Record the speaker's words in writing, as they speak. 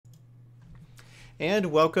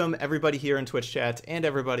And welcome everybody here in Twitch chat and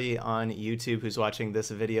everybody on YouTube who's watching this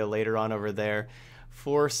video later on over there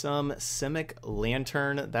for some Simic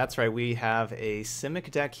Lantern. That's right, we have a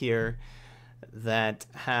Simic deck here that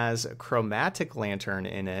has Chromatic Lantern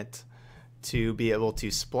in it to be able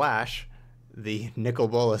to splash the Nicol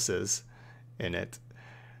Boluses in it.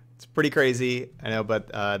 It's pretty crazy, I know, but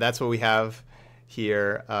that's what we have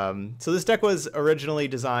here. So this deck was originally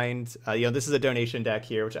designed, this is a donation deck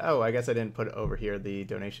here, which, I guess I didn't put over here the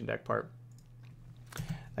donation deck part.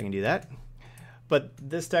 I can do that. But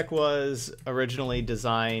this deck was originally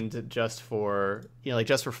designed just for,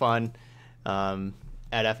 just for fun at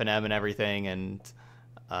FNM and everything, and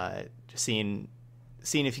just seeing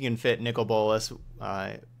if you can fit Nicol Bolas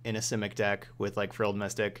in a Simic deck with like Frilled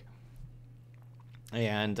Mystic.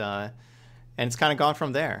 And it's kind of gone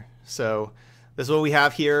from there. So this is what we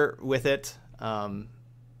have here with it.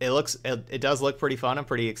 It does look pretty fun. I'm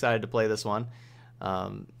pretty excited to play this one.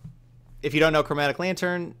 If you don't know Chromatic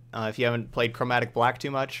Lantern, if you haven't played Chromatic Black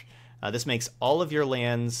too much, this makes all of your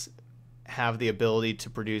lands have the ability to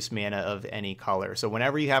produce mana of any color. So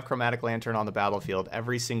whenever you have Chromatic Lantern on the battlefield,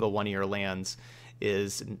 every single one of your lands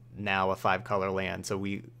is now a 5-color land. So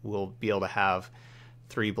we will be able to have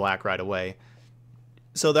 3 black right away.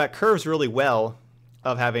 So that curves really well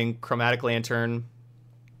of having Chromatic Lantern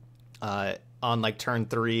on like turn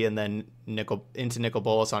 3 and then into Nicol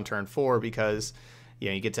Bolas on turn 4, because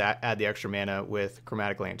you get to add the extra mana with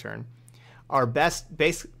Chromatic Lantern. Our best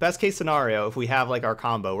case scenario, if we have like our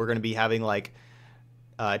combo, we're going to be having like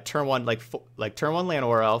turn 1 like turn 1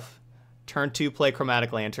 Llanowar Elf, turn 2 play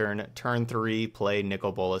Chromatic Lantern, turn 3 play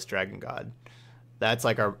Nicol Bolas Dragon God. That's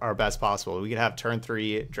like our best possible. We could have turn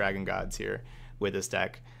 3 Dragon Gods here with this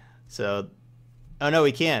deck. So, oh no,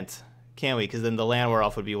 we can't. Can we? Because then the Llanowar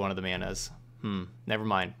Elf would be one of the manas. Never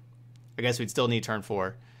mind. I guess we'd still need turn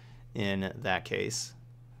 4 in that case.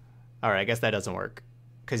 All right, I guess that doesn't work.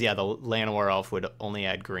 Because yeah, the Llanowar Elf would only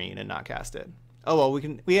add green and not cast it. Oh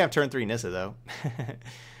well, we have turn 3 Nissa though,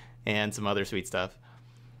 and some other sweet stuff.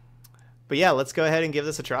 But yeah, let's go ahead and give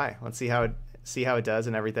this a try. Let's see how it does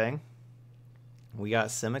and everything. We got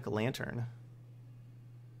Simic Lantern.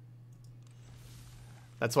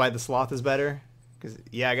 That's why the Sloth is better. Because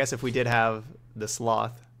yeah, I guess if we did have the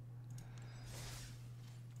Sloth,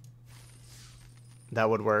 that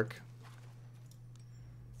would work.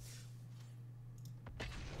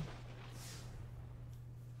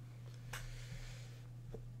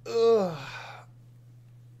 Ugh.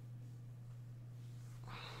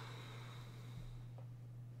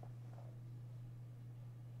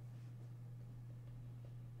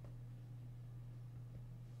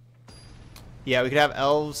 Yeah, we could have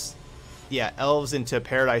elves. Yeah, elves into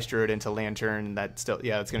Paradise Druid into Lantern. That still,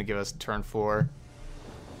 yeah, that's gonna give us turn 4.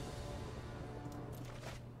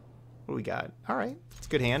 What do we got? All right, it's a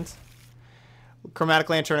good hand. Chromatic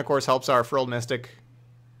Lantern, of course, helps our Frilled Mystic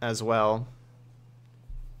as well.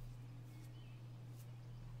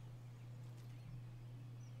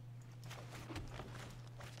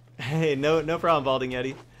 Hey, no problem, Balding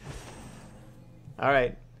Yeti. All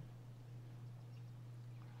right.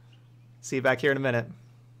 See you back here in a minute.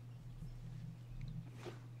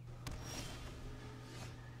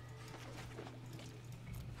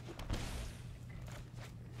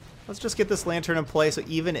 Let's just get this Lantern in play, so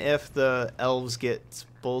even if the elves get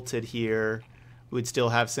bolted here, we'd still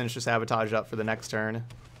have Sinister Sabotage up for the next turn.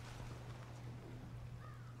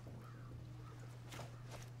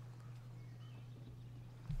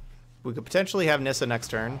 We could potentially have Nissa next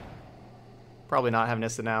turn. Probably not have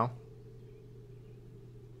Nissa now.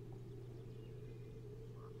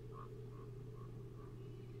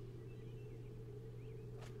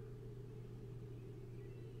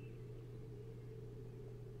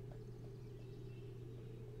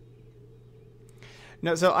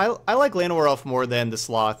 No, so I like Llanowar Elf more than the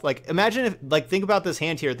Sloth. Like, imagine if, like, think about this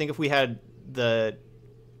hand here. Think if we had the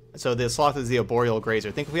Sloth is the Arboreal Grazer.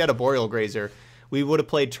 Think if we had a Boreal Grazer, we would have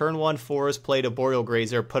played turn 1 Forest, played a Boreal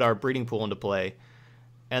Grazer, put our Breeding Pool into play.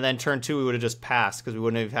 And then turn 2 we would have just passed because we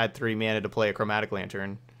wouldn't have had 3 mana to play a Chromatic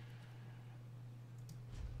Lantern.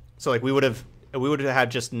 So like we would have had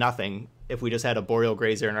just nothing if we just had a Boreal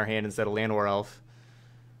Grazer in our hand instead of Llanowar Elf.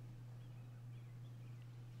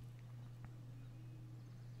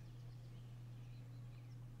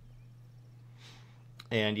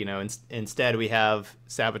 And instead we have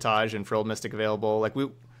Sabotage and Frilled Mystic available. Like we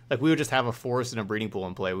would just have a Forest and a Breeding Pool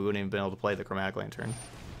in play. We wouldn't even been able to play the Chromatic Lantern.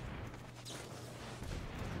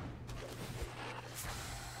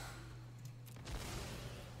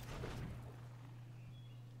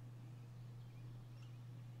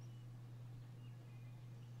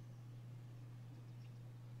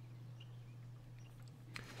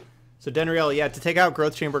 So Denriel, yeah, to take out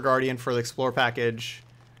Growth Chamber Guardian for the Explore package,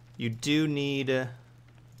 you do need...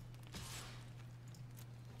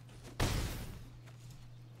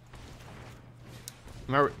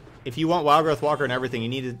 Remember, if you want Wild Growth Walker and everything, you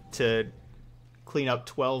needed to clean up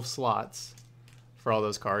 12 slots for all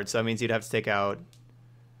those cards. So that means you'd have to take out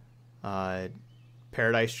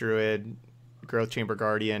Paradise Druid, Growth Chamber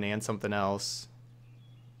Guardian, and something else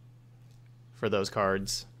for those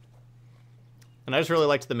cards. And I just really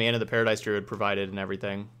liked the mana the Paradise Druid provided and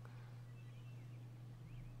everything.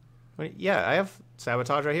 But yeah, I have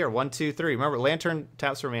Sabotage right here. 1, 2, 3. Remember, Lantern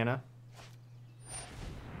taps for mana.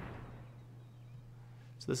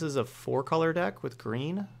 So this is a 4-color deck with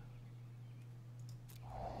green.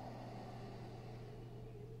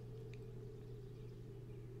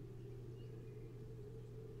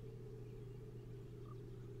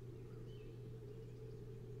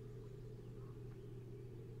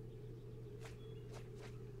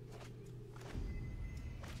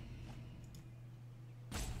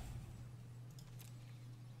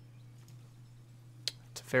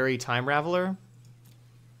 Teferi Time Raveler.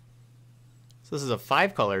 So this is a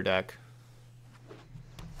 5-color deck.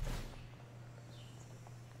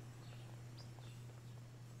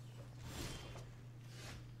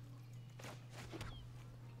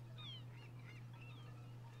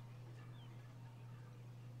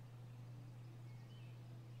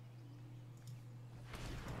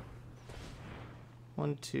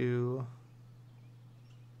 One, two.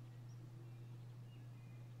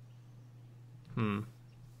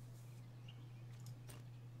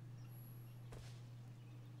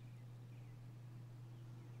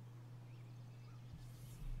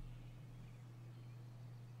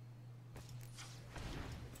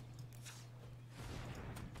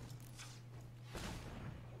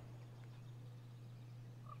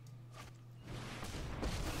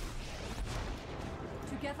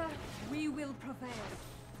 Together, we will prevail.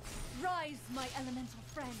 Rise, my elemental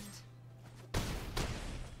friend.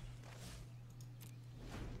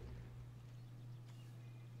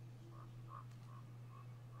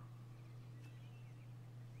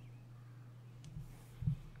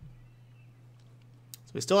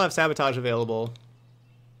 So we still have Sabotage available.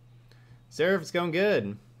 Seraph is going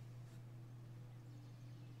good.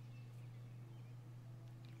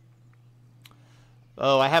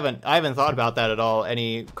 Oh, I haven't thought about that at all.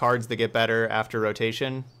 Any cards that get better after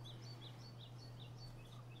rotation?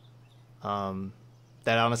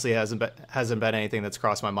 That honestly hasn't been anything that's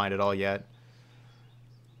crossed my mind at all yet.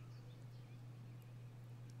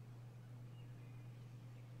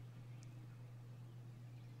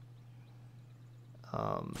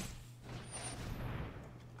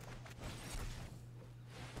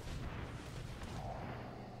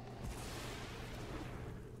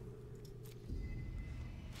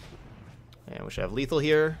 And we should have lethal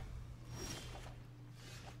here.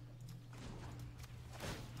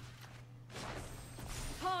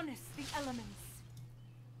 Harness the elements.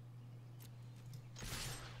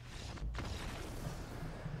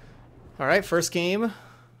 All right, first game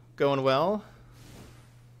going well.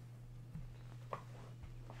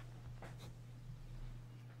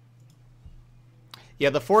 Yeah,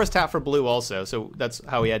 the forest tap for blue also. So that's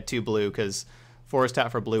how we had 2 blue, because forest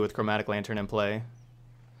tap for blue with Chromatic Lantern in play.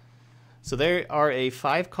 So they are a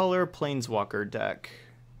 5-color Planeswalker deck.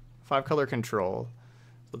 5-color control.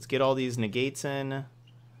 Let's get all these negates in.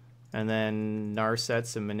 And then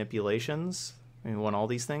Narsets and manipulations. We want all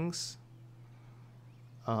these things.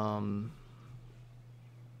 What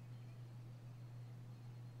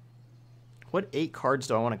 8 cards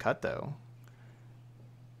do I want to cut, though?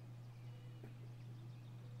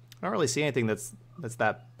 I don't really see anything that's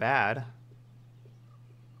that bad.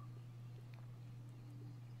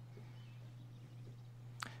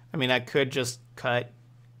 I mean, I could just cut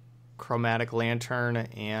Chromatic Lantern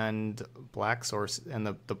and Black Source and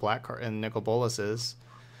the black card and Nicol Bolas's.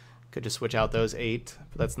 Could just switch out those 8,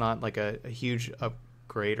 but that's not like a huge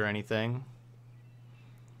upgrade or anything.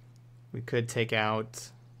 We could take out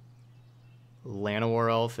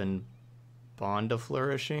Llanowar Elf and Bond of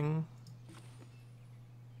Flourishing.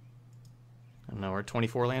 I don't know, we're a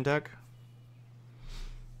 24 land deck.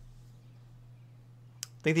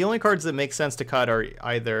 I think the only cards that make sense to cut are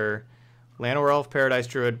either Llanowar Elf, Paradise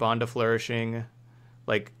Druid, Bond of Flourishing,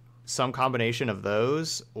 like some combination of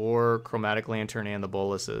those, or Chromatic Lantern and the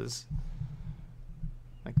Boluses.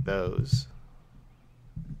 Like those.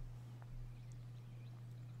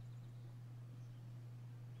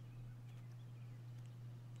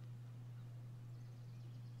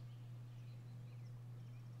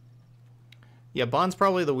 Yeah, Bond's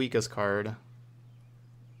probably the weakest card.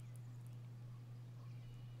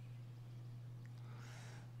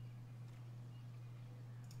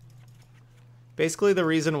 Basically, the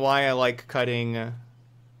reason why I like cutting... I'm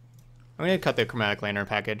going to cut the Chromatic Lantern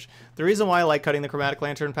package. The reason why I like cutting the Chromatic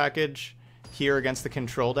Lantern package here against the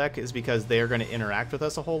control deck is because they are going to interact with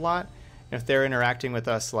us a whole lot. And if they're interacting with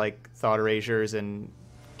us like Thought Erasures and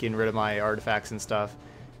getting rid of my artifacts and stuff,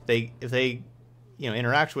 if they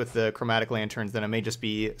interact with the Chromatic Lanterns, then I may just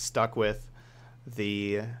be stuck with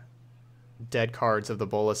the dead cards of the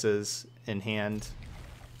boluses in hand.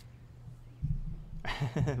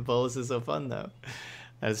 Bolus is so fun, though.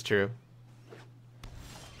 That is true.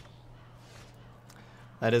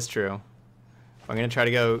 That is true. I'm going to try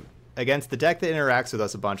to go against the deck that interacts with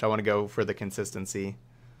us a bunch. I want to go for the consistency.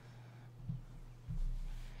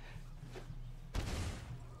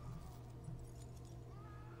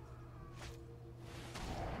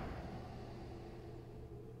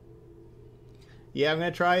 Yeah, I'm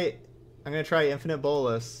going to try Infinite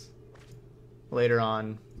Bolus later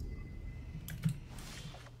on.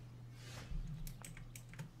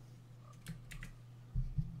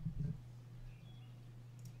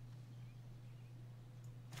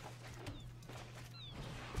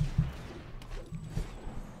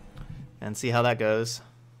 And see how that goes.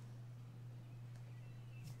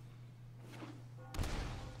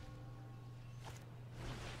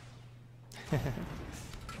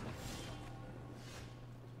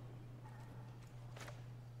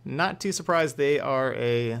 Not too surprised they are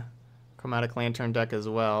a Chromatic Lantern deck as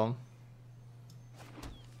well.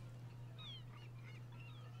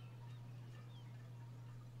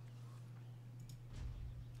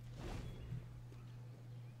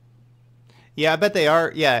 Yeah, I bet they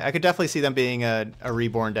are. Yeah, I could definitely see them being a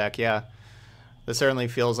Reborn deck, yeah. This certainly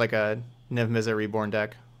feels like a Niv Mizzet Reborn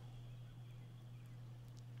deck.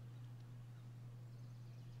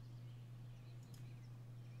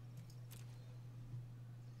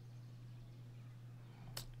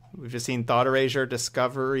 We've just seen Thought Erasure,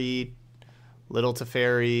 Discovery, Little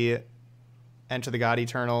Teferi, Enter the God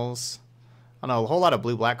Eternals. I don't know, a whole lot of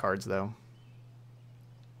blue-black cards, though.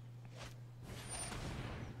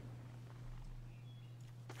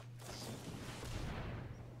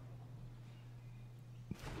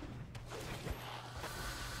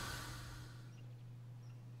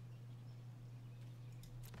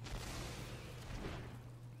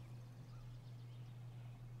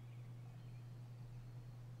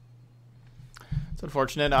 It's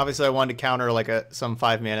unfortunate. Obviously, I wanted to counter like some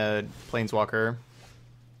 5-mana Planeswalker.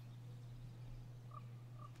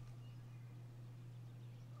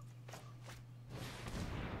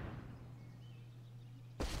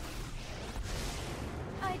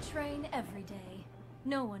 I train every day.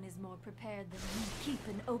 No one is more prepared than me. Keep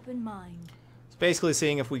an open mind. It's basically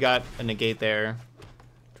seeing if we got a negate there,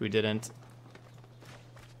 which we didn't.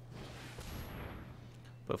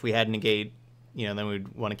 But if we had negate, then we'd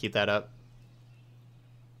want to keep that up.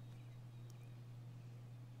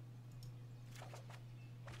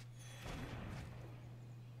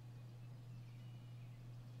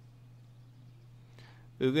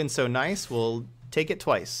 Ugin's so nice, we'll take it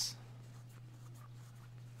twice.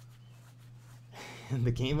 In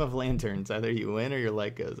the game of lanterns, either you win or your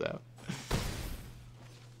light goes out.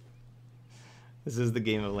 This is the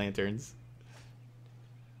game of lanterns.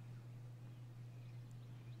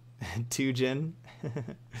 2 Jin.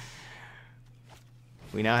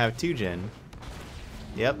 We now have 2 Jin.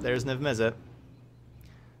 Yep, there's Niv Mizzet.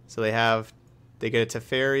 So they get a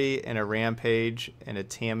Teferi and a Rampage and a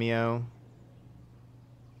Tameo.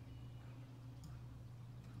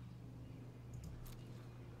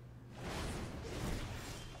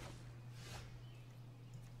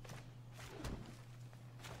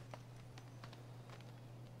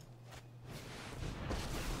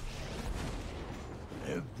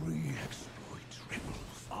 Every exploit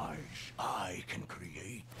ripples I can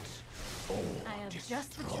create or I have destroy.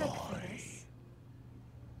 just the trick for this.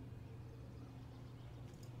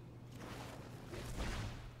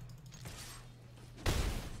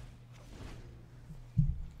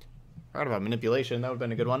 Forgot about manipulation. That would have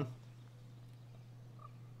been a good one.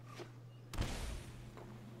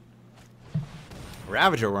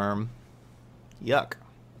 Ravager Worm. Yuck.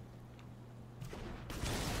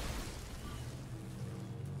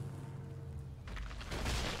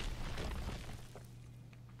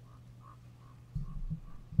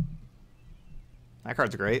 That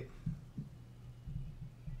card's great.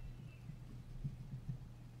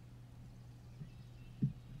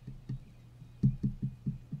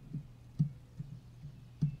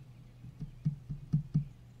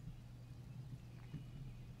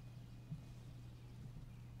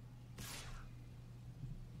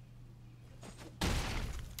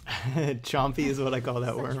 Chompy is what I call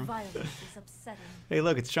that Such worm. violence is upsetting. Hey,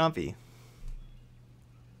 look, it's Chompy.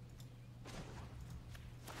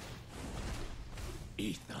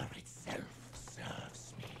 Ether itself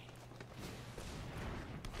serves me.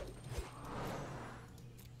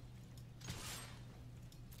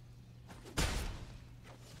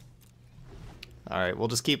 Alright, we'll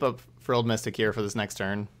just keep up Frilled Mystic here for this next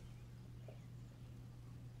turn.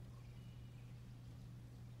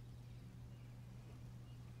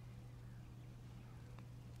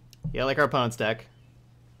 Yeah, I like our opponent's deck.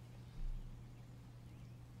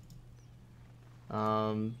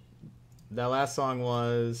 That last song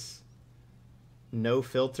was No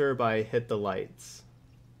Filter by Hit the Lights.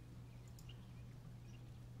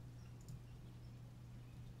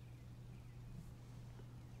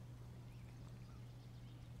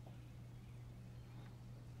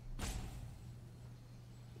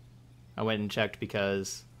 I went and checked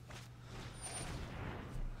because...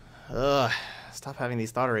 Ugh, stop having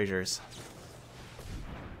these thought erasures.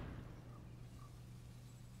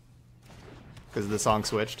 Because the song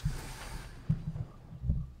switched.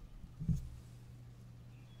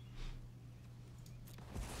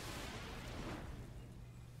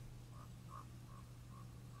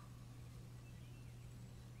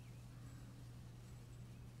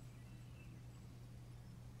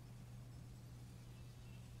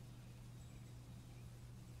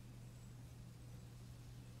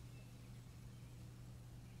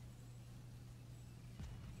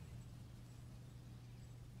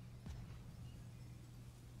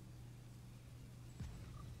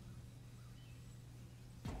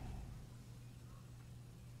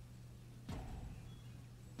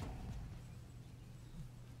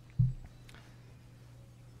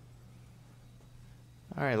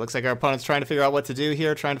 Alright, looks like our opponent's trying to figure out what to do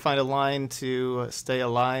here, trying to find a line to stay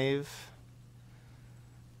alive.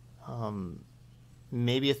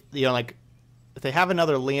 Maybe, if, you know, like, if they have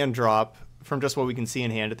another land drop, from just what we can see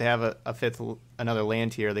in hand, if they have another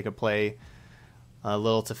land here, they could play a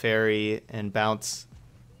little Teferi and bounce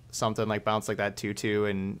something like that 2/2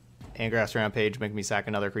 and Angrass Rampage, make me sack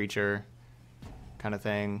another creature kind of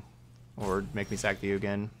thing, or make me sack the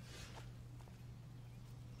Ugin.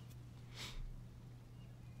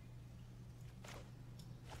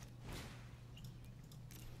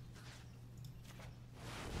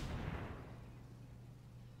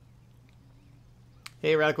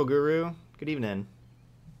 Hey, Radical Guru. Good evening.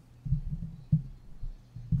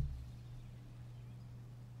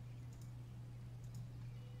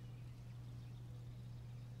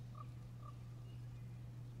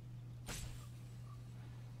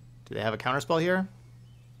 Do they have a counterspell here?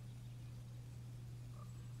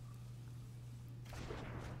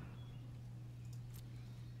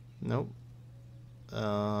 Nope.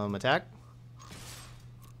 Attack?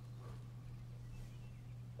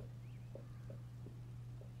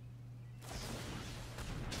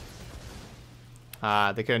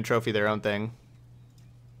 They couldn't trophy their own thing.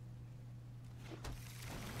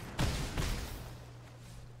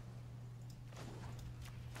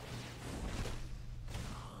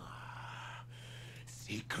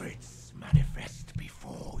 Secrets manifest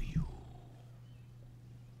before you.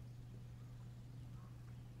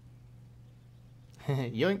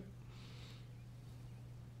 Yoink.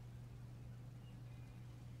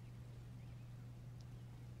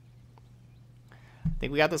 I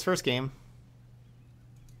think we got this first game.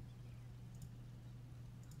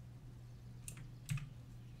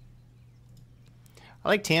 I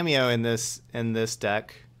like Tamiyo in this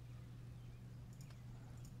deck.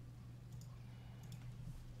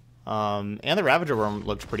 And the Ravager Worm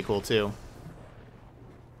looked pretty cool too.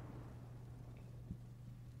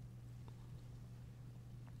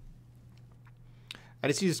 I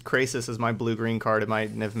just used Krasis as my blue-green card in my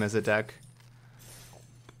Niv Mizzet deck.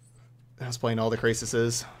 I was playing all the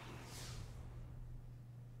Krasises.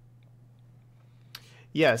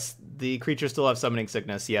 Yes, the creatures still have Summoning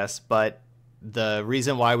Sickness, yes, but the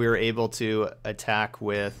reason why we were able to attack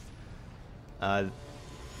with the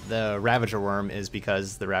Ravager Worm is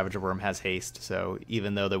because the Ravager Worm has haste. So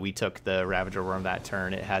even though that we took the Ravager Worm that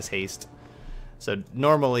turn, it has haste. So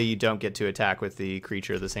normally you don't get to attack with the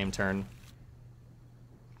creature the same turn.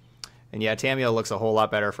 And yeah, Tamiyo looks a whole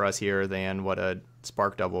lot better for us here than what a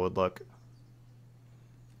Spark Double would look.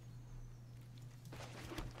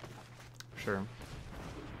 Sure.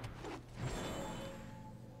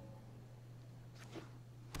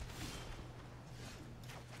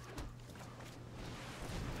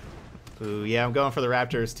 Ooh, yeah, I'm going for the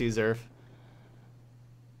Raptors too, Zerf.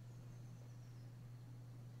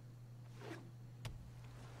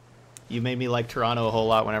 You made me like Toronto a whole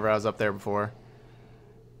lot whenever I was up there before.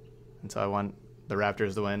 And so I want the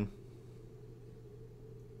Raptors to win.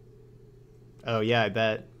 Oh, yeah, I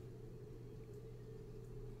bet.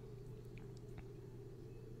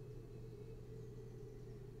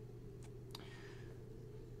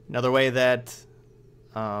 Another way that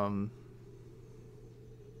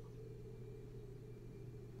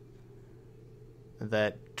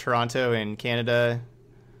that Toronto and Canada,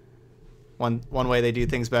 one way they do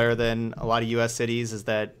things better than a lot of U.S. cities is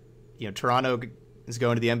that, you know, Toronto is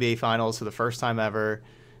going to the NBA Finals for the first time ever,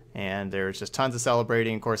 and there's just tons of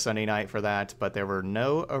celebrating, of course, Sunday night for that, but there were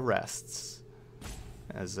no arrests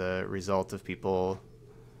as a result of people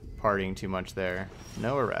partying too much there.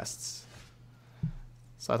 No arrests.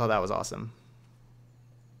 So I thought that was awesome.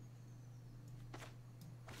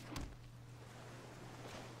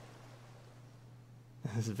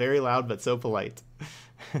 It's very loud, but so polite.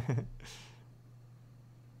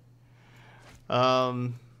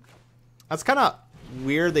 That's kind of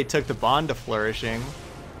weird they took the bond to flourishing.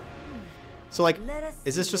 So, like,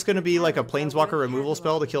 is this just going to be like a planeswalker removal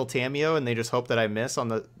spell to kill Tameo and they just hope that I miss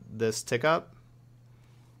on this tick up?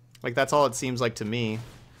 Like, that's all it seems like to me.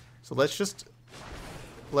 So let's just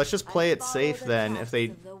play it safe then. If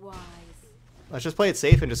they, let's just play it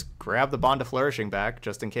safe and just grab the bond to flourishing back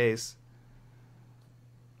just in case.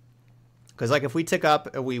 Because, like, if we tick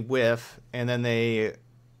up and we whiff and then they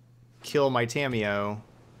kill my Tameo,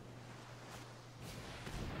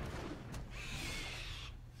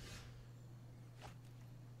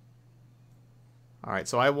 alright,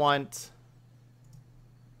 so I want,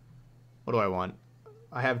 what do I want?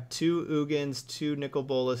 I have 2 Ugins, 2 Nicol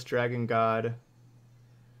Bolas, Dragon God.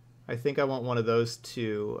 I think I want one of those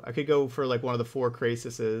 2. I could go for like one of the 4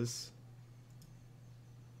 Crasises.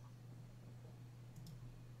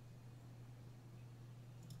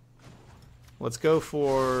 Let's go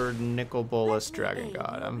for Nicol Bolas, Dragon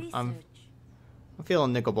God. I'm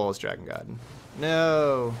feeling Nicol Bolas, Dragon God.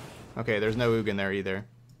 No. Okay, there's no Ugin there either.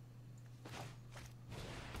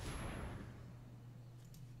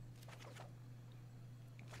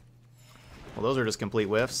 Well, those are just complete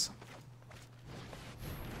whiffs.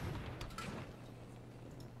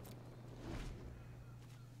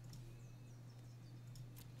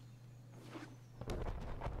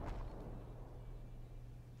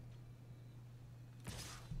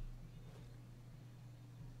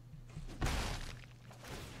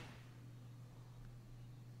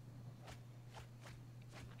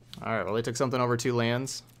 Alright, well, they took something over 2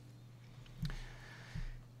 lands.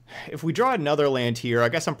 If we draw another land here, I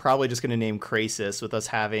guess I'm probably just going to name Krasis with us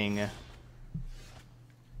having...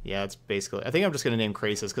 Yeah, it's basically... I think I'm just going to name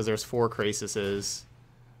Krasis because there's 4 Krasises.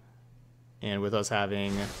 And with us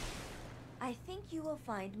having... I think you will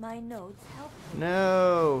find my notes helpful.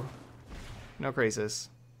 No! No Krasis.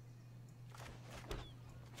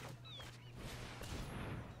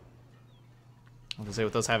 I was going to say,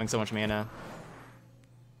 with us having so much mana...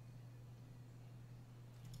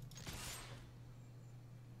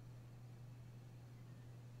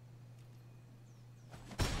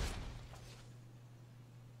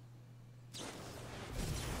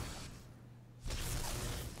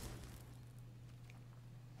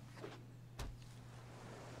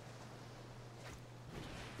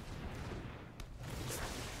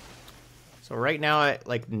 So right now,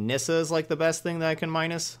 like, Nissa is like the best thing that I can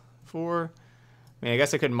minus for. I mean, I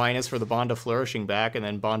guess I could minus for the Bond of Flourishing back, and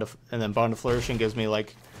then Bond of Flourishing gives me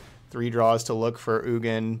like 3 draws to look for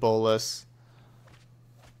Ugin, Bolas,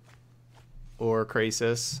 or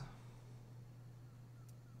Krasis.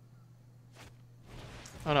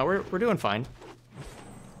 Oh no, we're doing fine.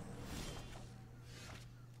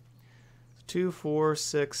 2, 4,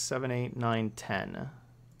 6, 7, 8, 9, 10.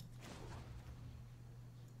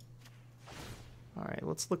 All right,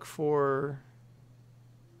 let's look for...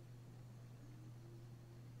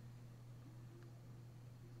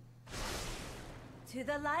 To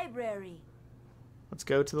the library. Let's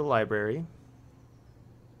go to the library.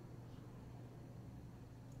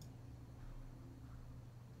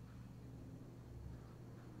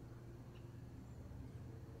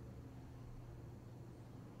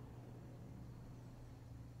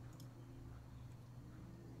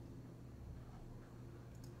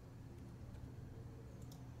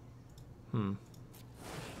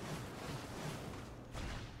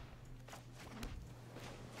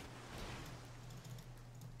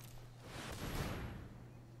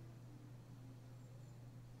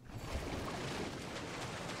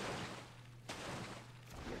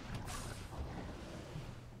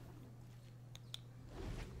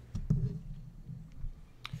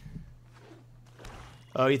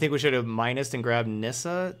 Oh, you think we should have minused and grabbed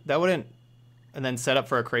Nissa? That wouldn't... And then set up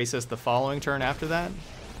for a Krasis the following turn after that?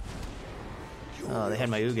 Oh, they had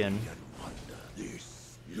my Ugin.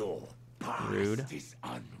 Rude. Is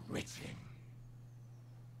unwritten.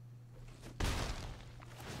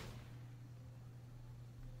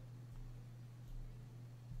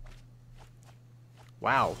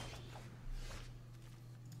 Wow.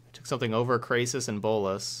 Took something over Krasis and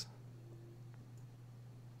Bolus.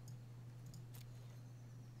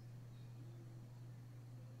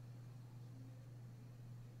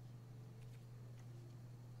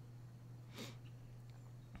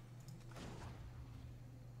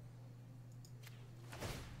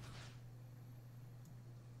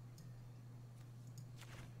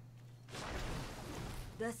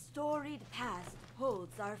 The storied past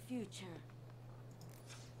holds our future.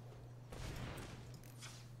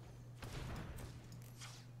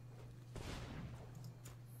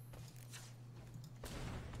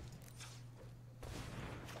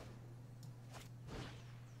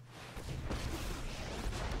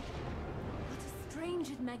 What a strange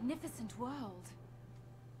and magnificent world.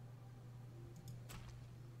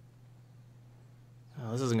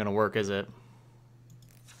 Oh, this isn't gonna work, is it?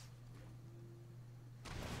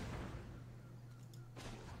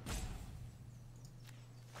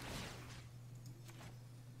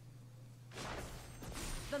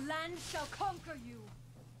 The land shall conquer you.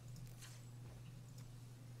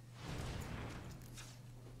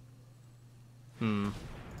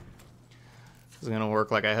 This isn't gonna work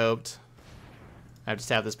like I hoped. I have to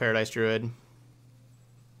tap this Paradise Druid.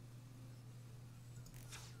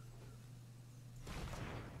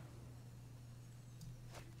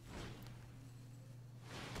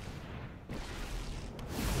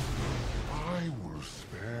 I will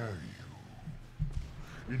spare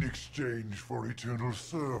you in exchange for eternal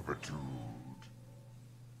servitude.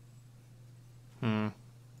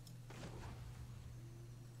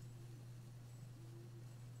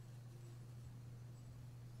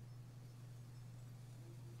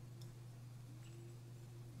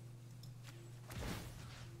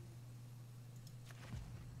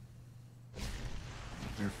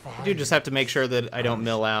 I do just have to make sure that I don't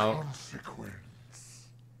mill out. Consequence.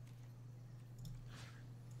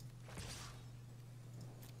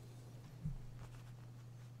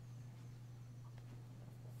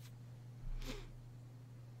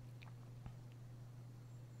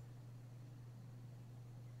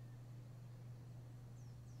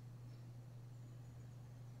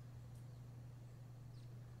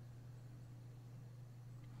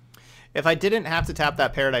 If I didn't have to tap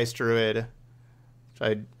that Paradise Druid, which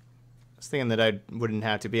I was thinking that I wouldn't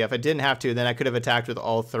have to be. If I didn't have to, then I could have attacked with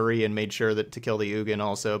all three and made sure that to kill the Ugin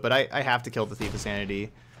also. But I have to kill the Thief of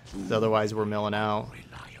Sanity, because otherwise we're milling out.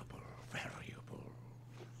 Reliable variables.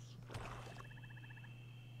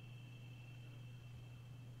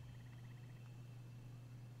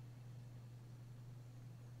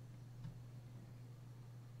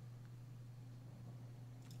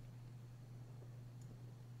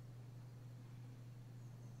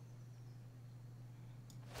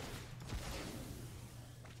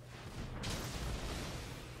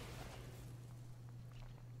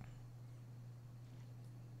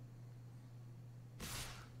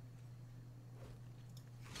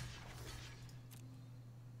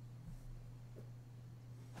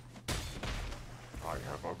 I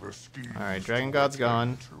have other schemes. All right, Dragon to God's attend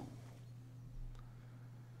gone. to.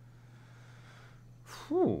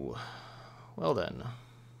 Whew. Well then.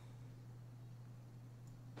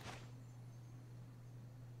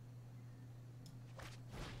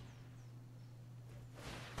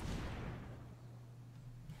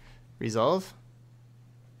 Resolve.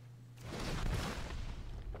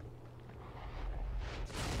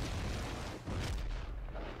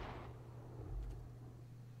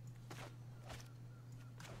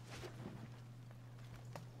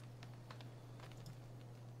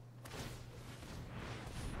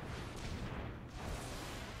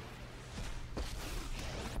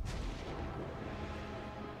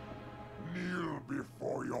 Kneel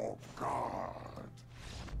before your god.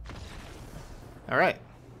 All right.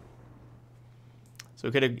 So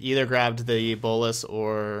we could have either grabbed the Bolus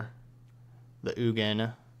or the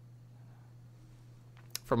Ugin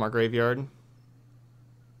from our graveyard.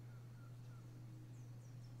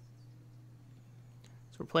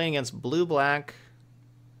 So we're playing against blue-black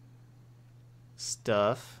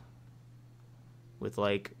stuff with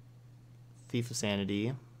like Thief of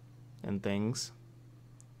Sanity and things.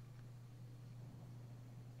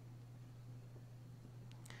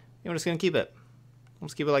 I'm just gonna keep it.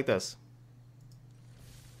 Let's keep it like this.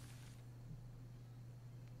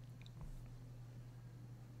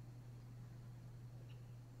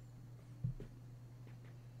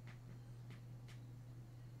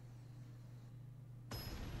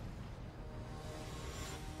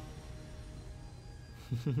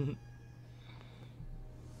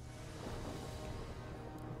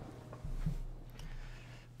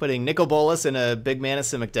 Putting Nicol Bolas in a big mana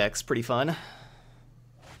Simic deck's pretty fun.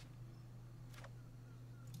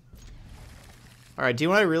 Alright, do you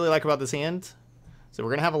know what I really like about this hand? So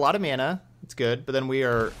we're going to have a lot of mana. It's good. But then we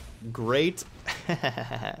are great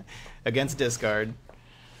against discard.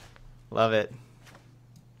 Love it.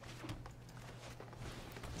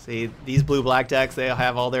 See, these blue-black decks, they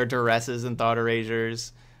have all their duresses and thought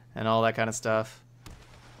erasures and all that kind of stuff.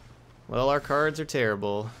 Well, our cards are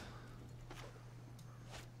terrible.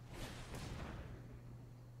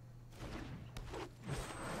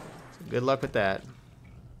 So good luck with that.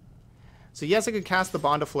 So yes, I could cast the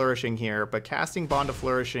Bond of Flourishing here, but casting Bond of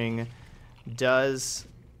Flourishing does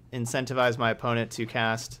incentivize my opponent to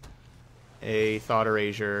cast a Thought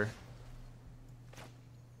Erasure.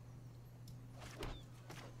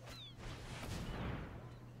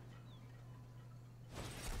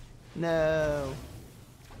 No.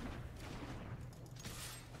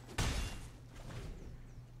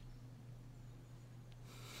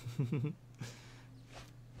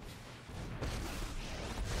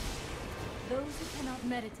 Those who cannot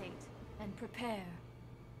meditate and prepare.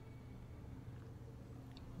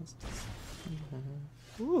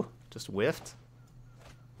 Ooh, just whiffed.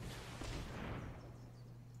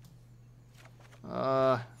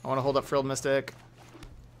 I want to hold up Frilled Mystic.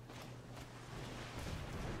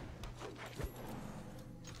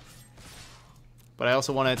 But I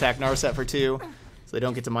also want to attack Narset for 2, so they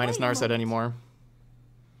don't get to minus Narset anymore.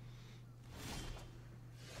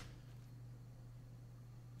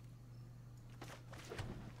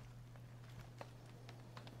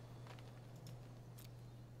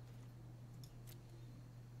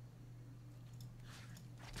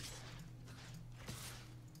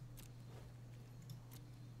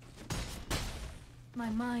 My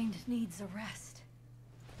mind needs a rest.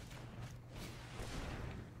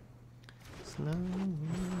 Slow.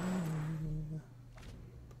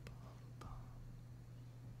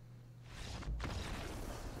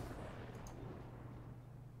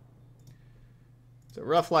 It's a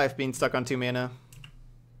rough life being stuck on 2 mana.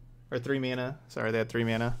 Or 3 mana. Sorry, they had 3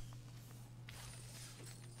 mana.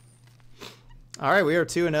 Alright, we are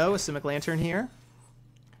 2-0 with Simic Lantern here.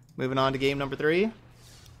 Moving on to game number 3.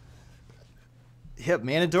 Yep,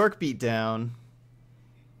 Mana Dork beatdown.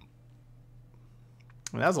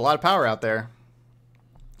 I mean, that was a lot of power out there.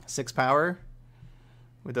 6 power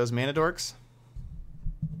with those Mana Dorks.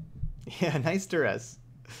 Yeah, nice duress.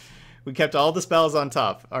 We kept all the spells on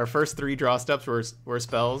top. Our first 3 draw steps were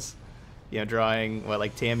spells. You know, drawing, what,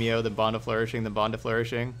 like Tameo, then Bond of Flourishing, then Bond of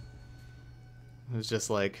Flourishing. It was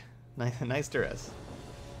just like, nice duress.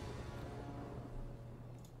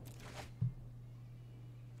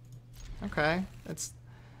 Okay, it's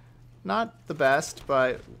not the best,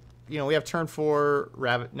 but, you know, we have turn 4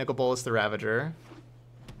 Nicol Bolas the Ravager.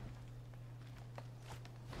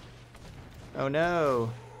 Oh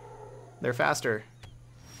no, they're faster.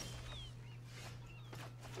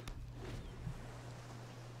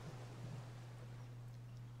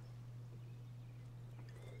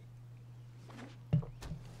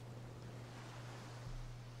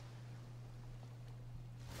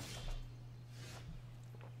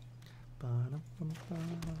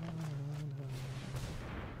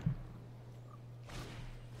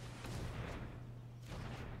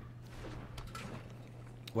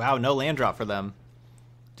 Wow, no land drop for them.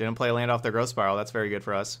 Didn't play a land off their Growth Spiral. That's very good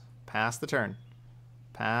for us. Pass the turn.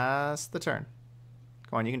 Pass the turn.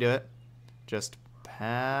 Come on, you can do it. Just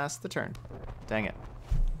pass the turn. Dang it.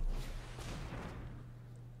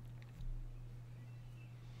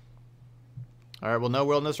 Alright, well, no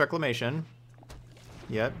Wilderness Reclamation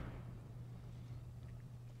yet.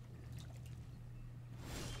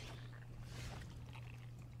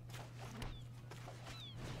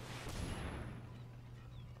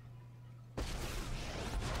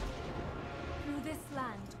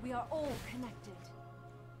 We are all connected.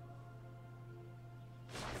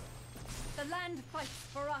 The land fights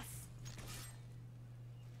for us.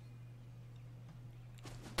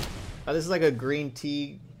 This is like a green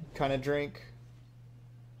tea kind of drink.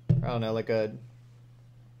 I don't know, like a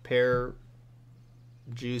pear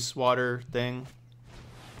juice water thing.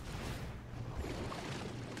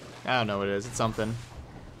 I don't know what it is. It's something.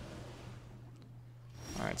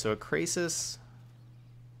 Alright, so a Krasis.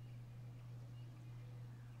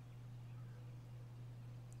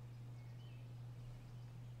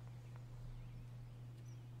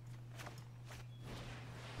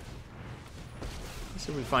 Let's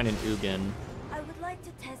see if we find an Ugin. I would like to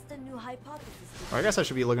test a new hypothesis. Or I guess I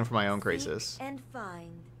should be looking for my own Krasis. Seek and find.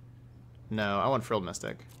 No, I want Frilled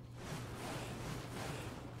Mystic.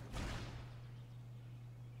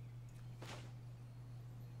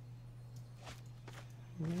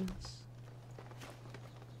 Yes.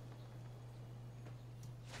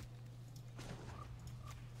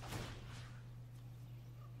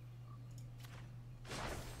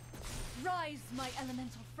 Rise, my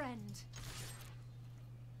elemental friend.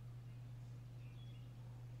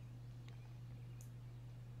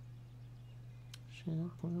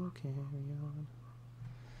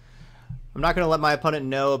 I'm not going to let my opponent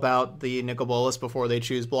know about the Nicol Bolas before they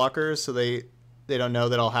choose blockers, so they don't know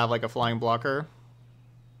that I'll have like a flying blocker.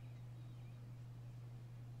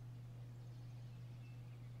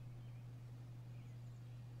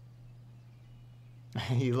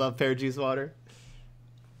 You love pear juice water?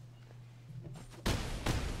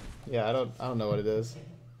 Yeah, I don't know what it is.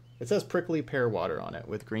 It says prickly pear water on it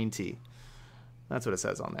with green tea. That's what it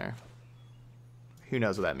says on there. Who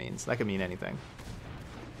knows what that means? That could mean anything.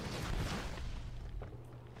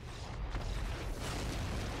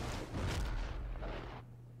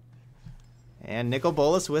 And Nicol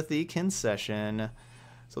Bolas with the concession.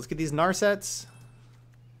 So let's get these Narsets.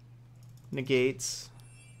 Negates.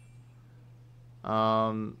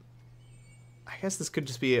 I guess this could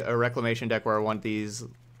just be a Reclamation deck where I want these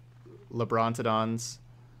Lebrontodons.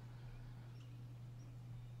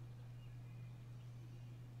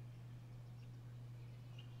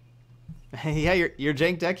 Yeah, your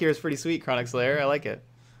jank deck here is pretty sweet, Chronic Slayer. I like it.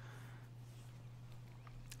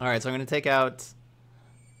 Alright, so I'm going to take out...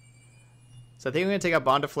 So I think I'm going to take out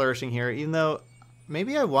Bond of Flourishing here, even though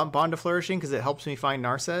maybe I want Bond of Flourishing because it helps me find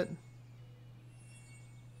Narset.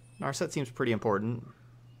 Narset seems pretty important.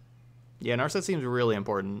 Yeah, Narset seems really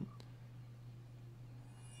important.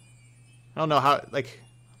 I don't know how, like,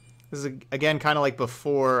 this is, again, kind of like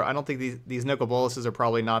before. I don't think these Nicol Bolases are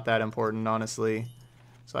probably not that important, honestly.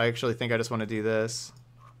 So I actually think I just want to do this.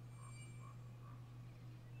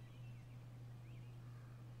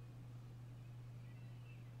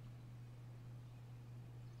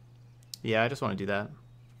 Yeah, I just want to do that.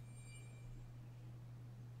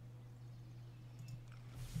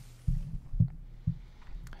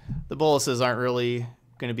 The Boluses aren't really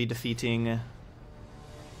going to be defeating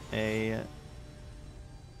a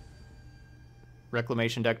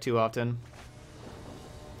Reclamation deck too often.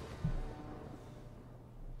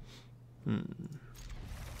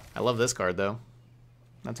 I love this card, though.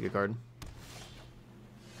 That's a good card.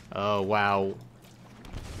 Oh, wow.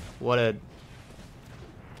 What a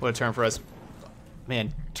turn for us.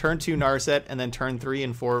 Man, turn 2 Narset and then turn 3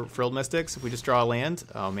 and 4 Frilled Mystics. If we just draw a land.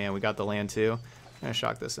 Oh, man, we got the land, too. I'm going to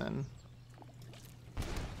shock this in.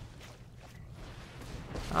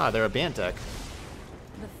 Ah, they're a Bant deck.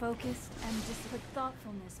 The focused and disciplined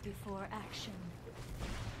thoughtfulness before action.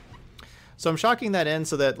 So I'm shocking that in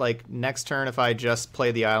so that, like, next turn, if I just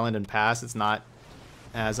play the island and pass, it's not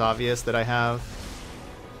as obvious that I have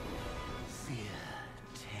Fear,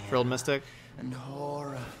 Frilled Mystic. and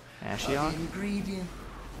horror. Ashiok? Ingredient.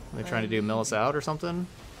 Are they trying to do mill us out or something?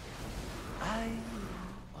 I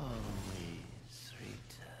will always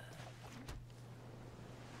return.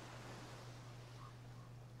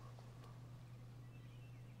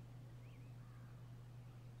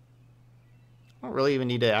 I don't really even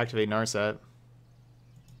need to activate Narset.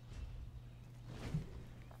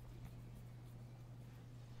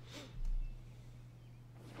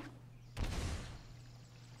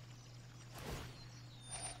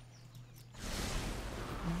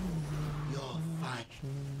 Your fight.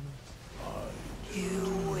 You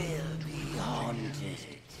will be haunted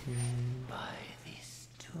by this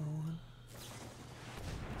tool.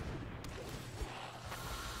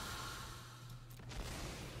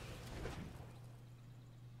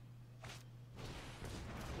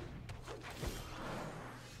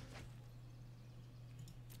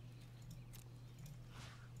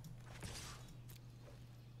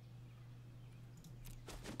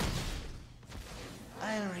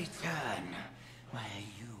 I'll return where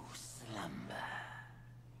you slumber.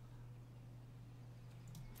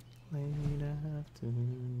 Late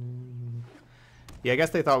afternoon. Yeah, I guess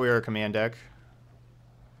they thought we were a command deck.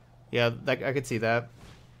 Yeah, that, I could see that.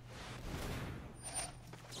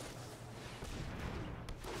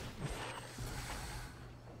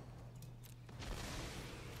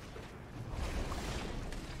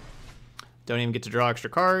 Don't even get to draw extra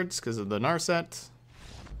cards because of the Narset.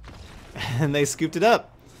 And they scooped it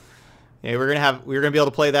up. Yeah, we're gonna be able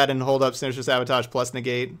to play that and hold up Sinister Sabotage plus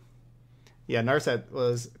negate. Yeah, Narset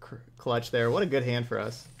was clutch there. What a good hand for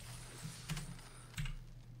us.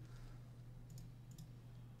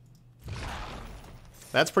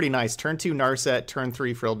 That's pretty nice. Turn 2 Narset, turn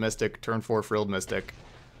 3 Frilled Mystic, turn 4 Frilled Mystic.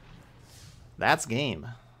 That's game.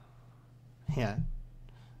 Yeah.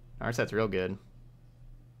 Narset's real good.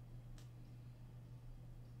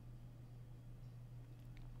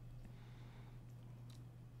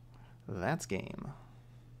 That's game.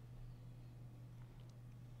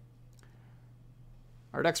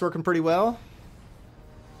 Our deck's working pretty well.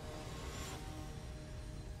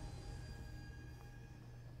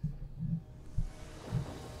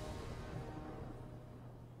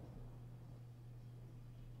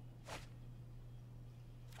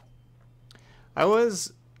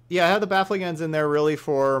 Yeah, I had the Baffling Ends in there really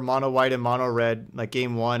for mono white and mono red, like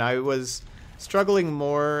game 1. I was struggling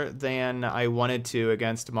more than I wanted to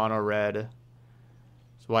against mono red.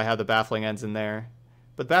 That's why I had the Baffling Ends in there.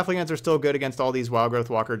 But Baffling Ends are still good against all these Wild Growth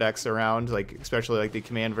Walker decks around, like especially like the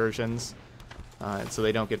command versions. So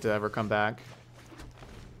they don't get to ever come back.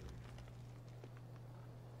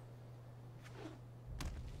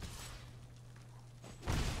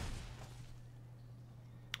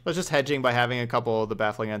 I was just hedging by having a couple of the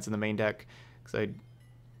Baffling Ends in the main deck, because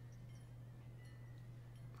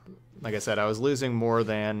like I said, I was losing more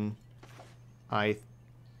than I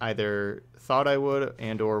either thought I would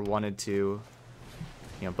and or wanted to,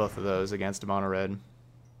 both of those against mono red.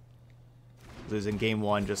 Losing game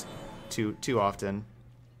 1 just too often.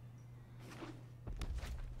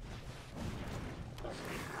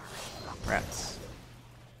 Rats.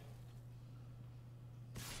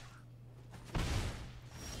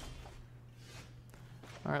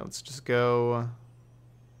 Alright, let's just go...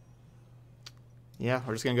 Yeah,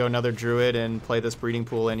 we're just going to go another Druid and play this breeding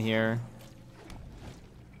pool in here.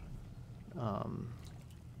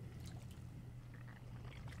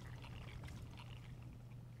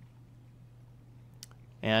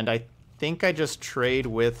 And I think I just trade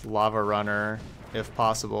with Lava Runner, if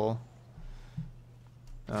possible.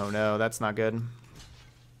 Oh no, that's not good.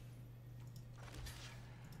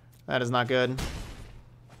 That is not good.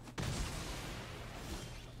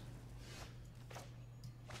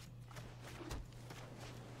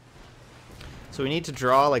 So we need to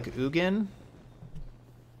draw like Ugin.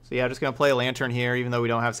 So yeah, I'm just gonna play a Lantern here, even though we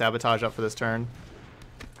don't have Sabotage up for this turn.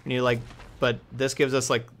 We need but this gives us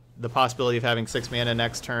like the possibility of having 6 mana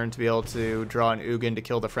next turn to be able to draw an Ugin to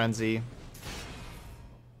kill the Frenzy.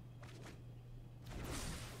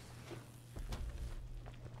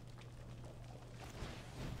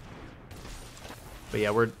 But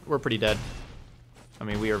yeah, we're pretty dead. I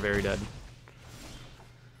mean, we are very dead.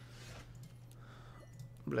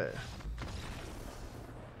 Bleh.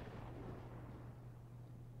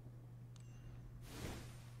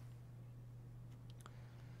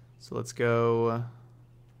 So let's go.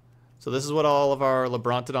 So this is what all of our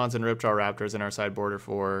Lebrontodons and Ripjaw Raptors in our sideboard are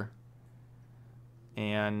for.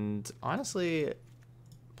 And honestly,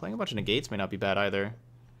 playing a bunch of negates may not be bad either.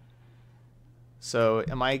 So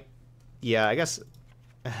am I... Yeah, I guess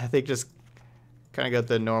I think just kind of got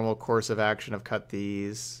the normal course of action of cut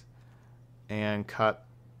these and cut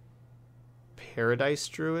Paradise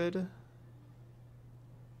Druid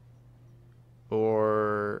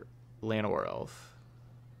or Llanowar Elf.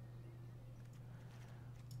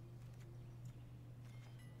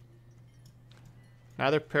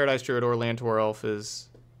 Neither Paradise Druid or Llanowar Elf is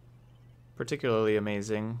particularly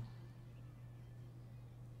amazing.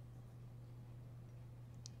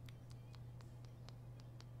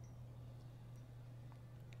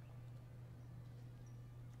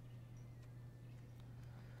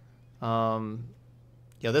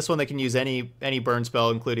 Yeah, this one they can use any burn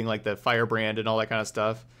spell, including like the Firebrand and all that kind of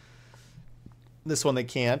stuff. This one they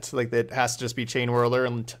can't. Like, it has to just be Chain Whirler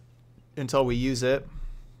until we use it.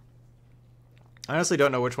 I honestly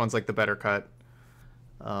don't know which one's like the better cut.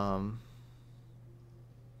 Guess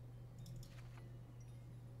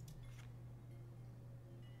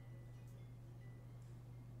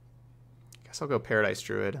I'll go Paradise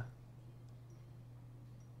Druid.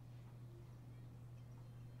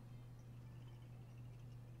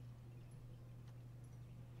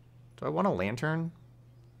 Do I want a Lantern?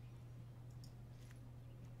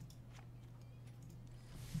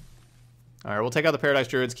 All right, we'll take out the Paradise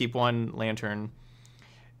Druids, keep one Lantern.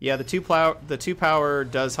 Yeah, the two power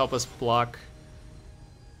does help us block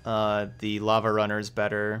the Lava Runners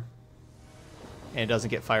better, and it doesn't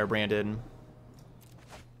get Firebranded.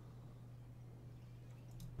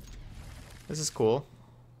 This is cool.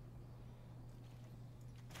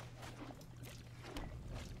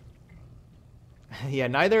 Yeah,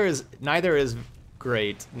 neither is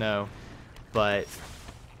great, no, but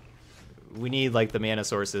we need like the mana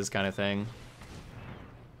sources kind of thing.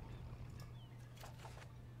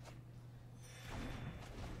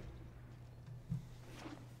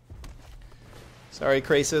 Sorry,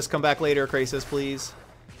 Krasis, come back later, Krasis, please.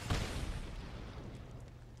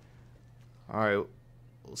 All right,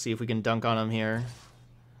 we'll see if we can dunk on them here.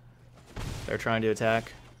 They're trying to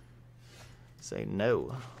attack. Say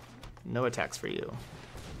no. No attacks for you.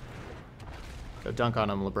 Go dunk on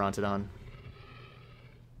him, Lebrontodon.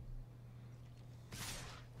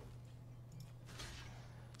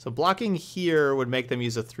 So blocking here would make them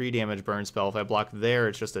use a 3 damage burn spell. If I block there,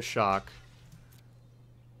 it's just a shock.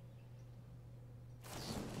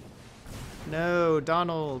 No,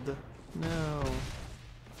 Donald. No.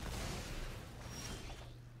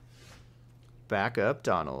 back up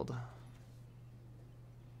Donald.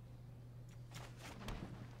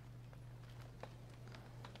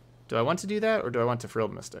 Do I want to do that, or do I want to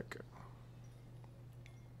Frilled Mystic?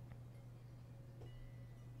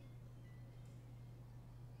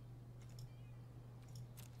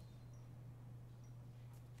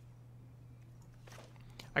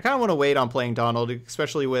 I kind of want to wait on playing Donald,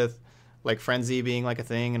 especially with like Frenzy being like a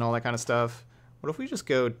thing and all that kind of stuff. What if we just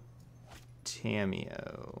go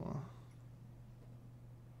Tamiyo?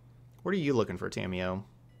 What are you looking for, Tamiyo?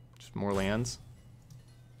 Just more lands?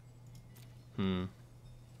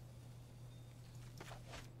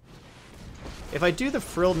 If I do the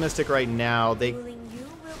Frilled Mystic right now, they,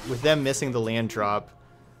 with them missing the land drop.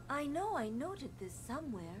 I know I noted this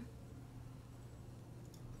somewhere.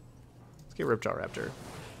 Let's get Ripjaw Raptor.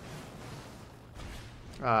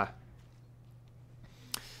 Ah.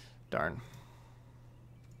 Darn.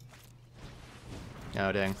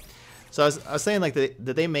 Oh, dang. So I was saying like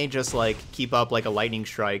that they may just like keep up like a lightning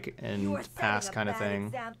strike and pass kind of thing.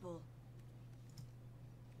 Example.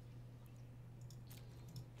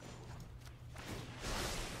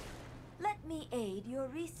 Let me aid your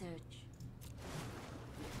research.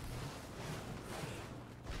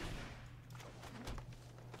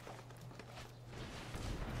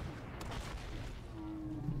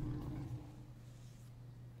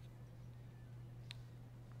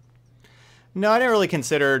 No, I didn't really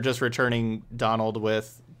consider just returning Donald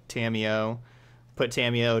with Tamiyo. Put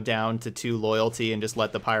Tamiyo down to 2 loyalty and just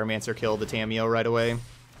let the Pyromancer kill the Tamiyo right away.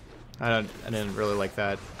 I didn't really like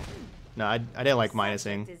that. No, I didn't like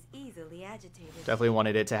minusing. Definitely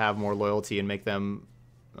wanted it to have more loyalty and make them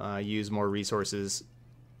use more resources.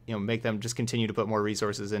 You know, make them just continue to put more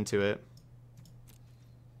resources into it.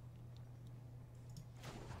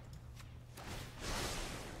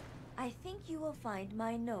 I think you will find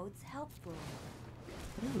my notes helpful.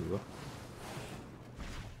 Ooh.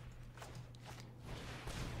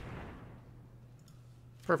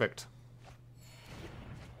 Perfect.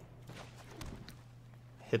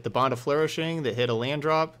 Hit the Bond of Flourishing that hit a land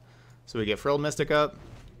drop, so we get Frilled Mystic up.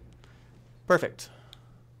 Perfect.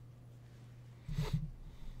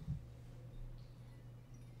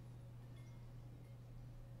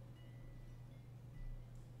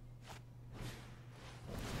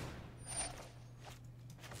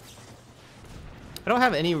 I don't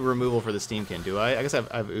have any removal for the Steamkin, do I? I guess I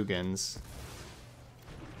have Ugins.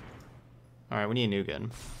 Alright, we need a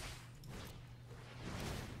Ugin.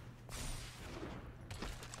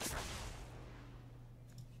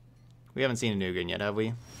 We haven't seen a Ugin yet, have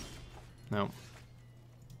we? No.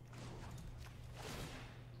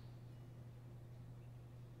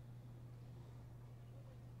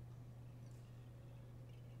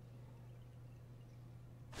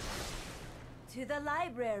 To the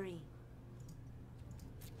library.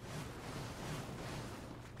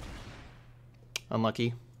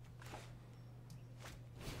 Unlucky.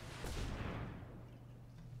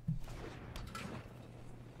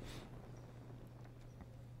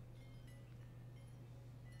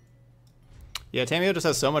 Yeah, Tamiyo just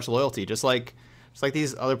has so much loyalty, just like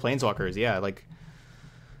these other planeswalkers. Yeah, like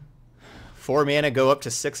 4 mana go up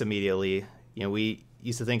to 6 immediately. You know, we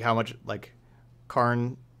used to think how much like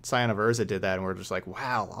Karn, Scion of Urza did that, and we're just like,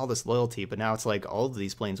 wow, all this loyalty. But now it's like all of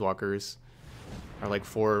these planeswalkers are like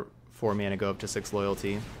 4 mana go up to 6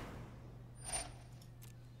 loyalty.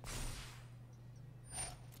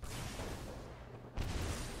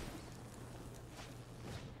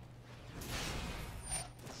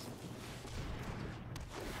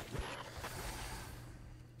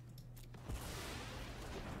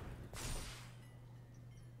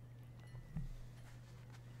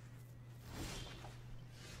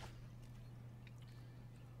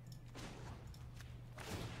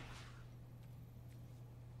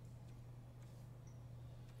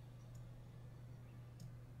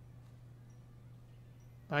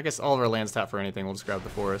 I guess all of our lands tap for anything. We'll just grab the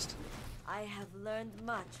forest. I have learned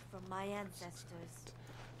much from my ancestors.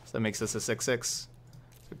 So that makes this a 6/6.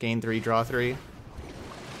 So gain 3, draw 3.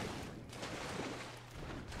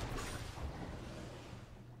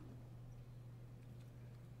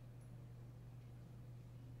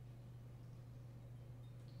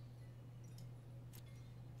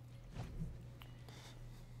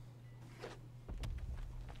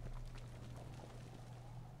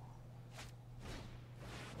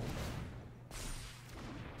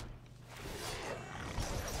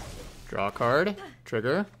 Draw a card.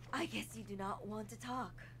 Trigger. I guess you do not want to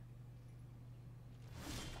talk.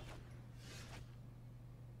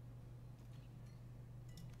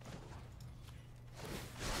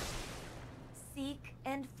 Seek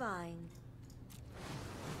and find.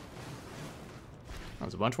 That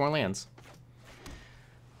was a bunch more lands.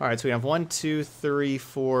 All right, so we have 1, 2, 3,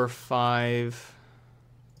 4, 5.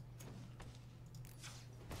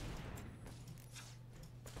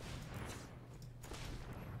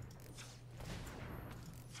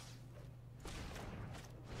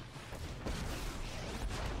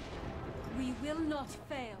 We will not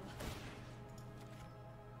fail.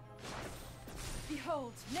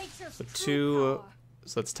 Behold, nature's So true power.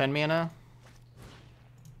 so that's 10 mana.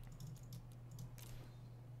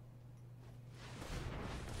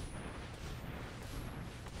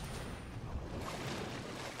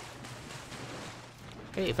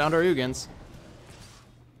 Hey, found our Ugins.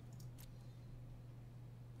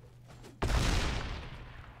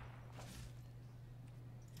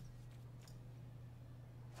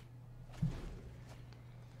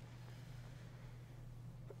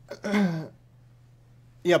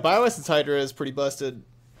 Yeah, Bioessence Hydra is pretty busted.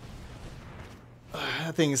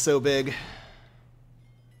 That thing is so big.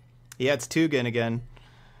 Yeah, it's Tugin again.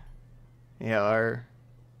 Yeah, our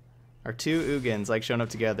two Ugins like showing up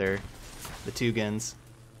together. The Tugins.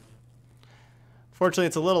 Fortunately,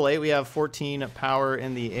 it's a little late. We have 14 power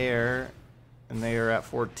in the air, and they are at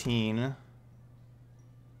 14.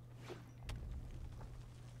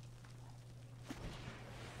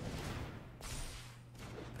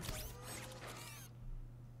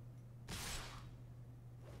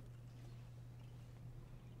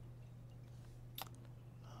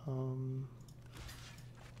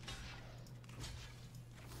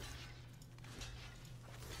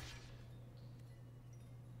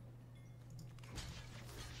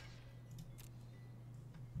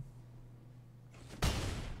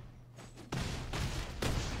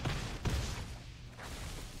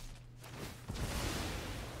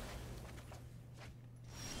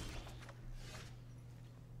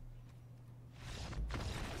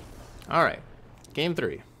 All right, game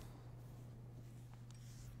 3.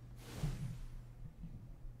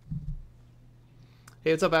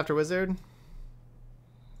 Hey, what's up, After Wizard?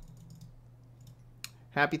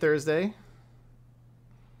 Happy Thursday.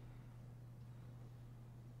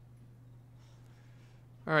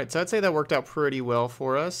 All right, so I'd say that worked out pretty well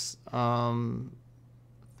for us. I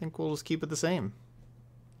think we'll just keep it the same.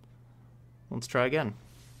 Let's try again.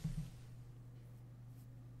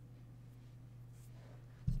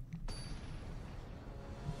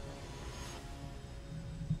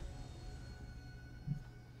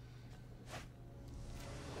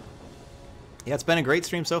 Yeah, it's been a great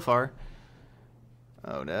stream so far.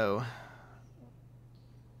 Oh no.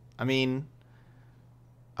 I mean,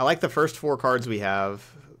 I like the first 4 cards we have,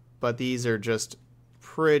 but these are just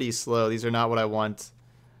pretty slow. These are not what I want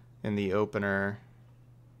in the opener.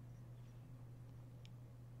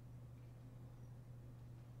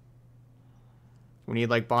 We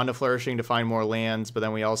need like Bond of Flourishing to find more lands, but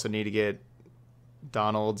then we also need to get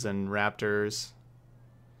Donalds and Raptors.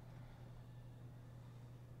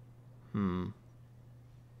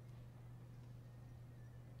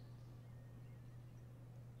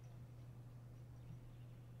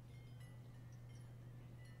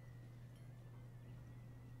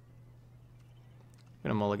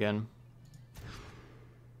 Gonna mulligan.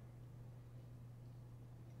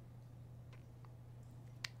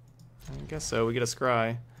 I guess so. We get a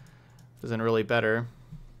scry. Isn't really better.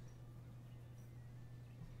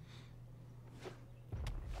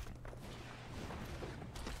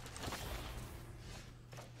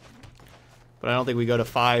 But I don't think we go to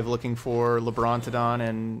 5 looking for Lebrontodon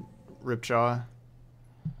and Ripjaw.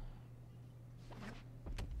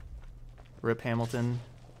 Rip Hamilton.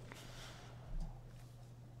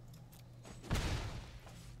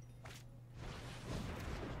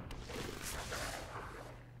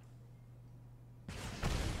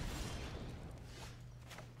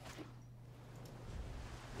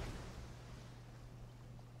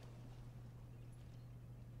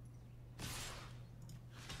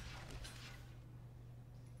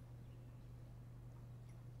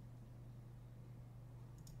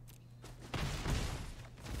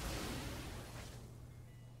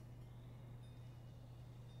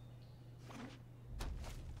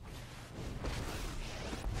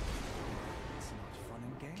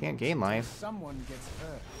 Can't gain life. Someone gets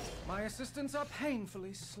hurt. My assistants are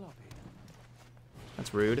painfully sloppy.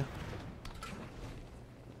 That's rude.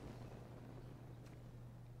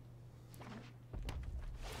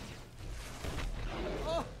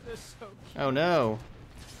 Oh, they're so cute. Oh no.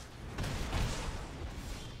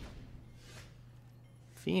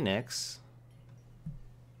 Phoenix.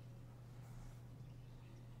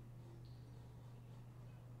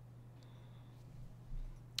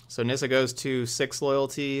 So Nissa goes to 6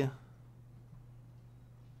 loyalty. So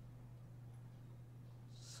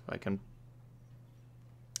I can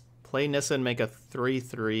play Nissa and make a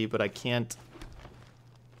 3/3, but I can't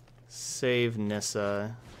save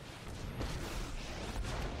Nissa.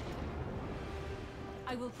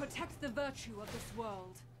 I will protect the virtue of this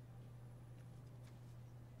world.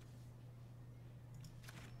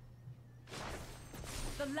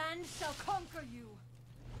 The land shall conquer you.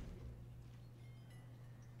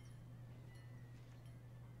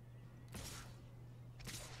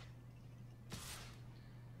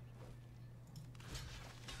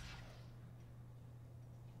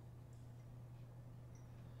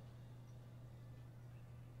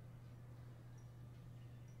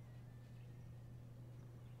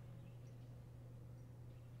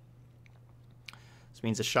 This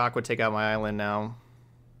means a shock would take out my island now.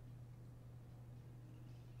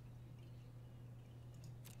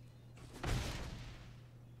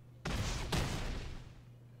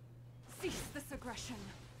 Cease this aggression.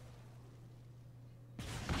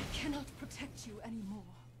 I cannot protect you anymore.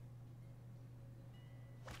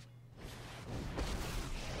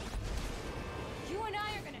 You and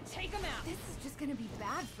I are gonna take him out. This is just gonna be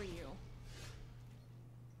bad for you.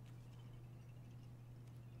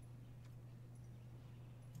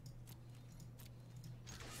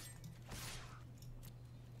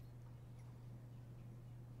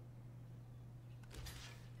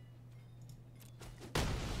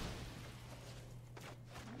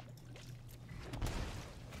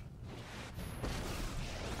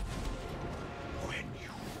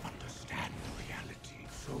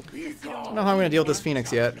 I don't know how I'm going to deal with this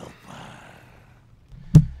Phoenix yet.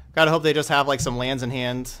 Gotta hope they just have like some lands in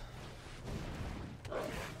hand.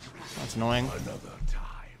 That's annoying. Another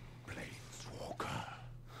time, Planeswalker.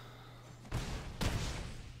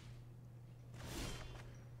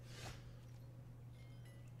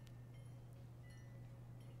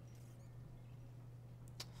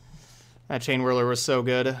 That Chain Whirler was so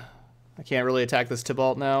good. I can't really attack this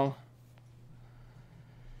Tibalt now.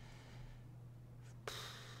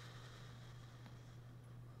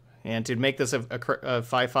 And to make this a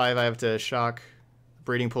 5/5, I have to shock.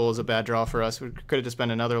 Breeding Pool is a bad draw for us. We could have just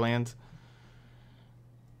been another land.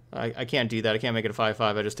 I can't do that. I can't make it a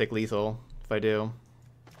 5/5. I just take lethal if I do.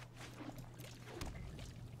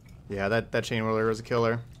 Yeah, that Chain Whirler was a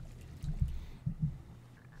killer.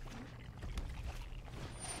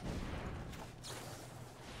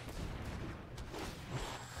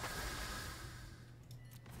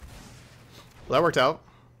 Well, that worked out.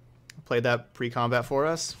 Played that pre-combat for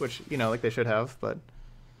us, which, you know, like they should have, but...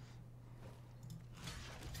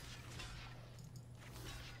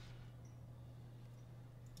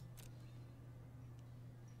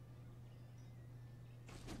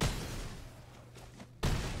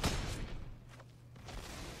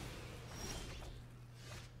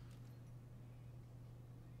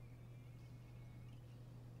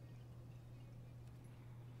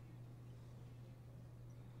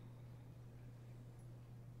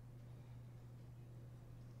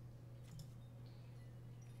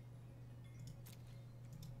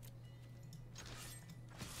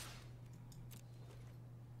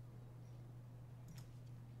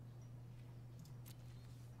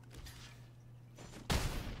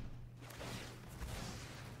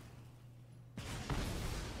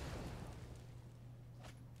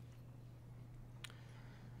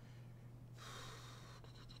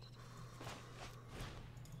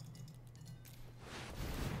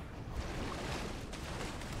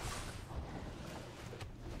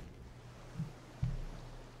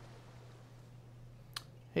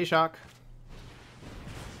 Hey, Shock.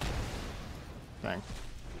 Dang.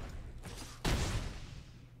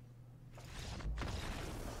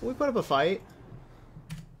 We put up a fight.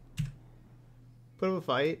 Put up a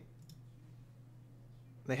fight.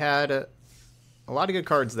 They had a lot of good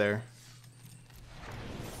cards there.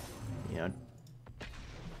 You know,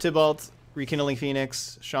 Tibalt, Rekindling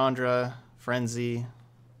Phoenix, Chandra, Frenzy,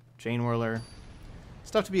 Chain Whirler. It's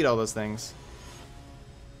tough to beat all those things.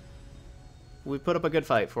 We put up a good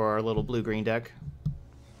fight for our little blue-green deck.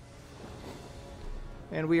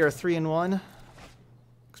 And we are 3-1.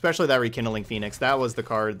 Especially that Rekindling Phoenix. That was the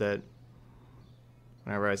card that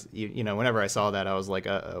whenever whenever I saw that, I was like,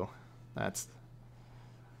 uh-oh. That's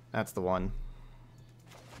the one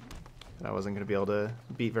that I wasn't going to be able to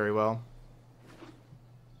beat very well.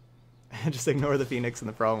 Just ignore the Phoenix and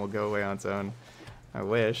the problem will go away on its own. I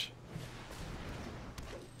wish.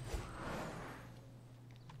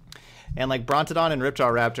 And like Brontodon and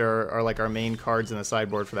Ripjaw Raptor are like our main cards in the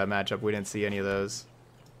sideboard for that matchup. We didn't see any of those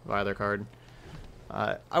of either card.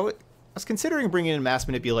 I was considering bringing in Mass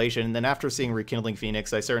Manipulation, and then after seeing Rekindling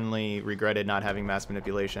Phoenix, I certainly regretted not having Mass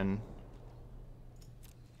Manipulation.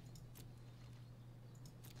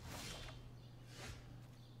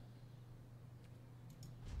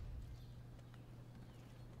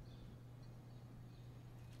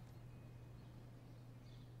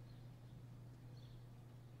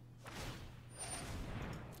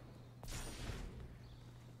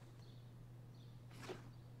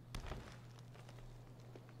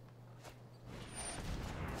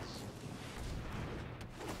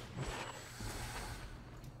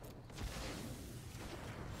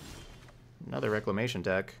 Reclamation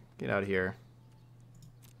deck. Get out of here.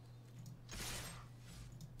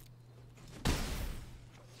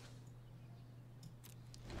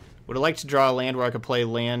 Would have liked to draw a land where I could play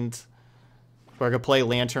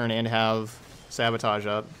Lantern and have Sabotage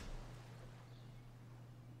up.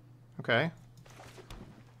 Okay.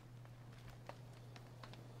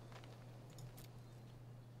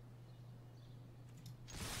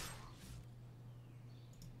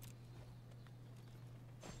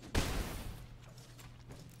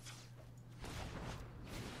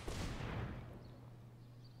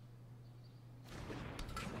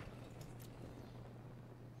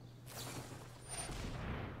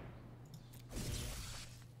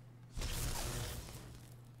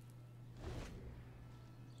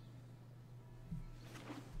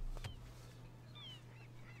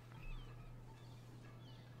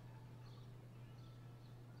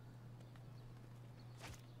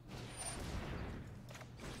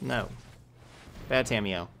 No. Bad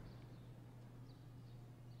Tameo.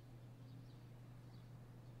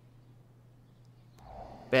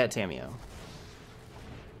 Bad Tameo.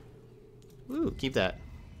 Ooh, keep that.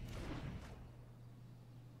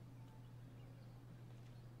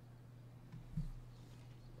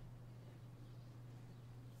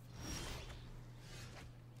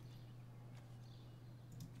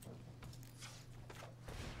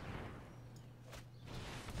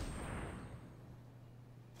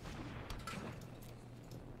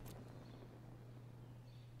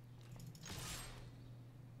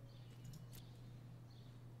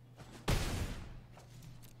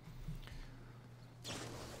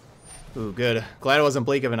 Ooh, good. Glad it wasn't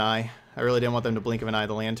Blink of an Eye. I really didn't want them to Blink of an Eye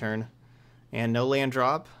the Lantern. And no land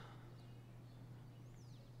drop.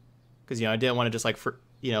 Because, you know, I didn't want to just, like,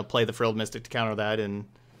 play the Frilled Mystic to counter that and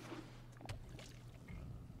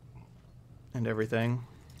everything.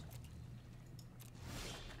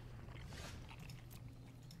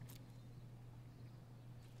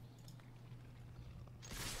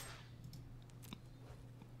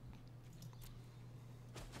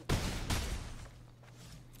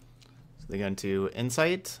 They go into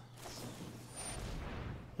Insight.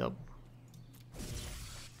 Yep.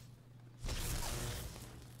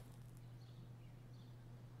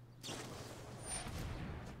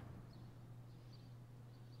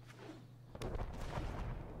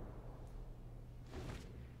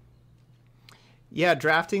 Yeah,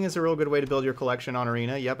 drafting is a real good way to build your collection on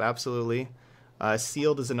Arena. Yep, absolutely.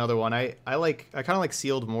 Sealed is another one. I kind of like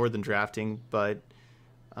Sealed more than drafting, but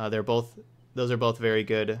those are both very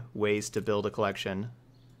good ways to build a collection,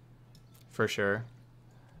 for sure.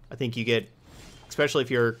 I think you get, especially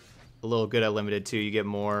if you're a little good at limited too, you get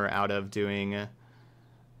more out of doing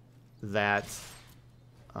that.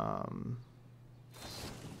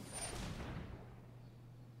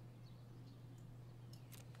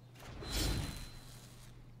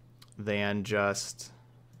 Than just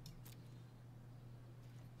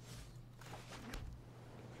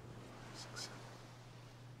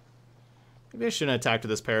maybe I shouldn't attack with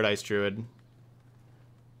this Paradise Druid.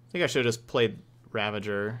 I think I should have just played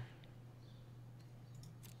Ravager.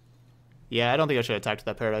 Yeah, I don't think I should have attacked with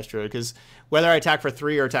that Paradise Druid, because whether I attack for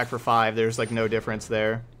 3 or attack for 5, there's like no difference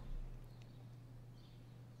there.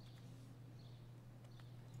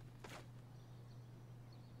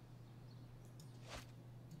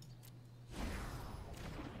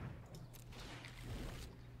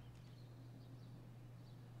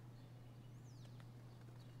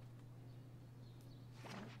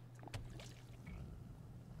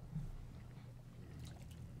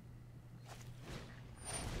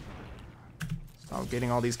 Oh,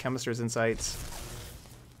 getting all these Chemist's Insights.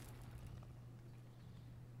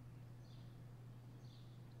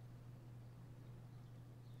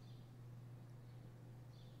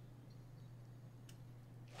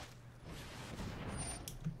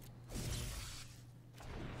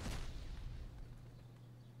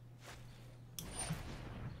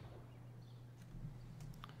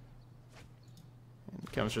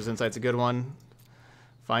 And Chemist's Insight's a good one.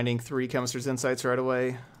 Finding 3 Chemist's Insights right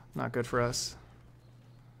away, not good for us.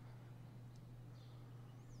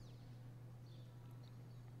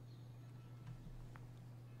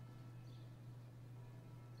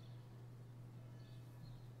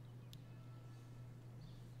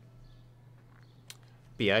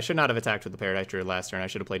 But yeah, I should not have attacked with the Paradise Druid last turn. I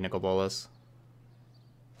should have played Nicol Bolas.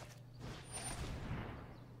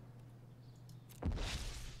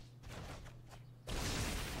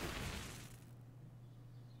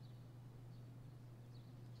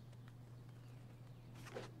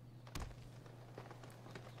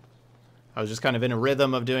 I was just kind of in a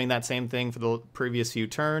rhythm of doing that same thing for the previous few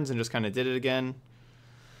turns and just kind of did it again.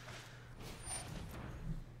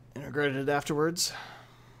 regretted it afterwards.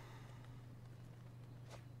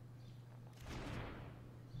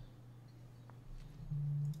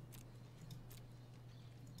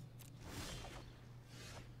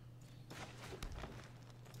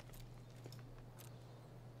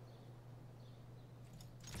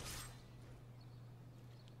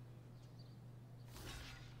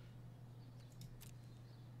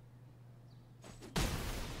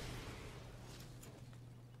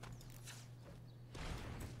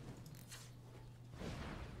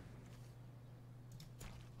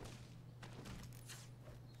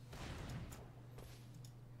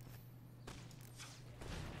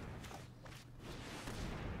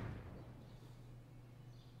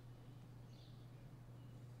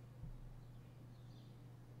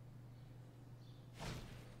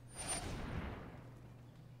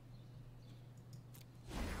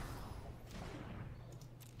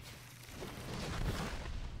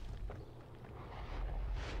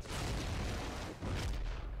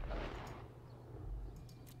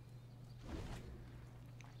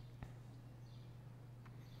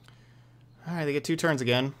 Alright, they get 2 turns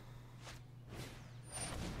again.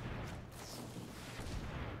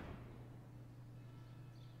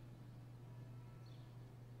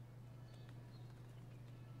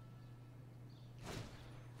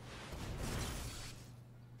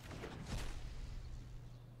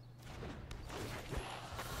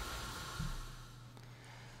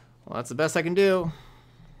 Well, that's the best I can do.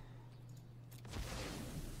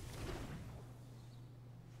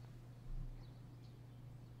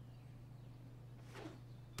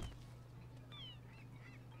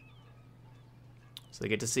 So they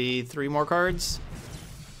get to see 3 more cards.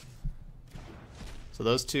 So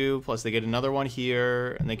those 2, plus they get another one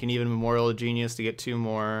here, and they can even Memorial of Genius to get 2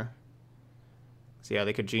 more. So yeah,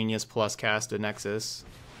 they could Genius plus cast a Nexus.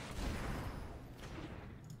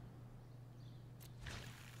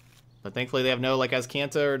 But thankfully they have no, like,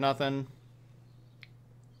 Azcanta or nothing.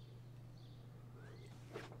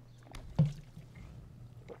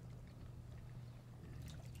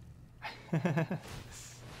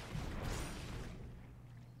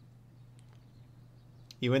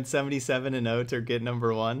 You went 77-0 to get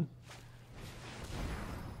number 1.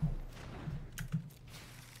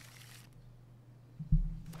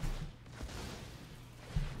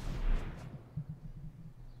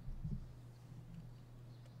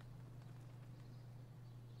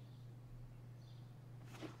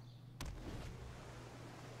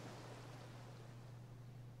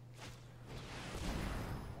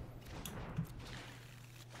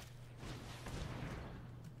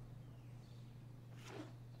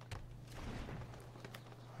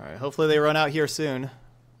 Alright, hopefully they run out here soon.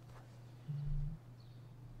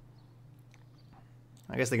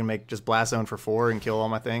 I guess they can make just Blast Zone for 4 and kill all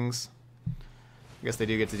my things. I guess they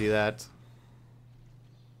do get to do that.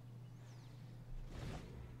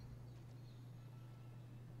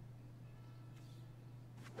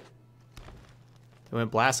 They went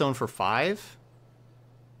Blast Zone for 5?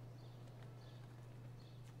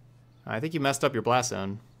 I think you messed up your Blast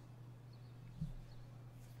Zone.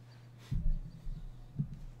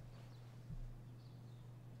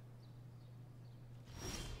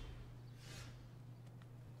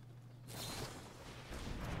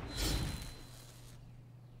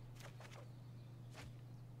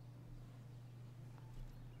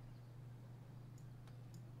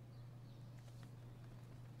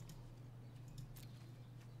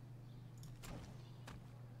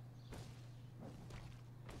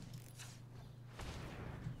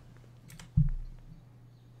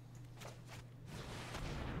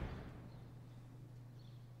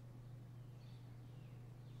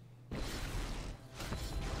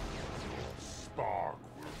 Spark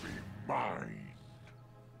will be mine.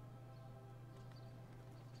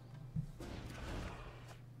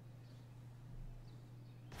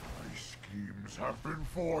 My schemes have been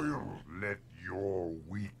foiled. Let your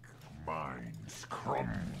weak minds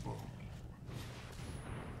crumble.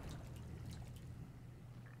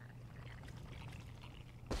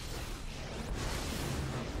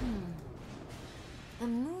 The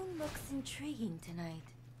moon looks intriguing tonight.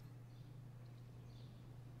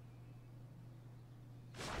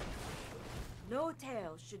 No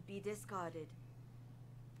tail should be discarded.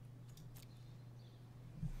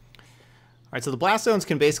 Alright, so the Blast Zones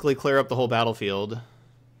can basically clear up the whole battlefield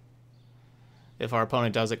if our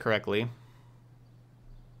opponent does it correctly.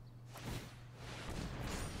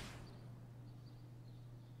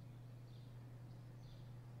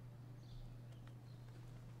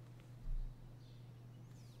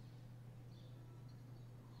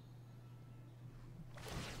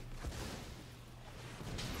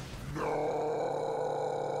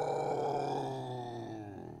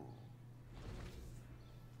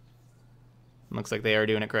 Looks like they are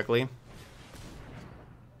doing it correctly.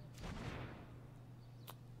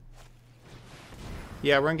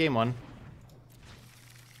 Yeah, we're in game 1.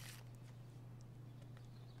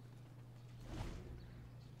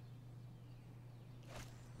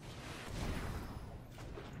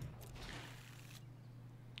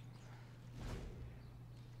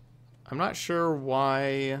 I'm not sure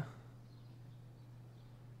why.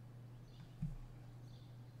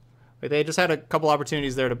 Like, they just had a couple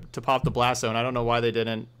opportunities there to pop the blast zone. I don't know why they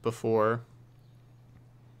didn't before.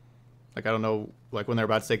 Like, I don't know, like, when they're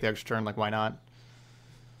about to take the extra turn, like, why not?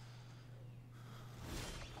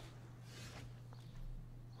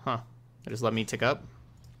 Huh. They just let me tick up.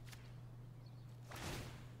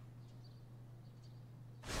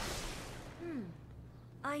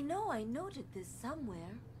 I know I noted this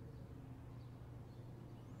somewhere.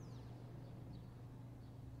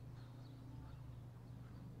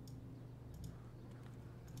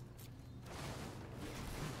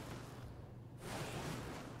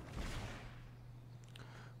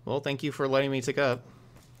 Well, thank you for letting me tick up.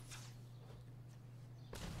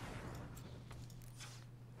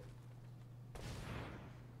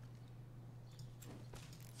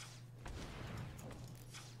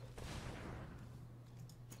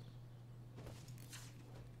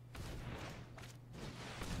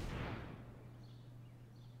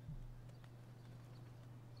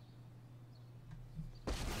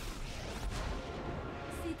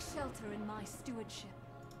 Seek shelter in my stewardship.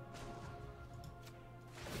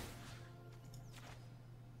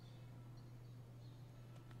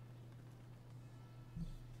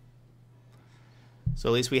 So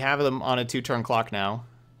at least we have them on a 2-turn clock now,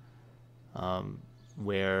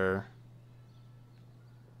 where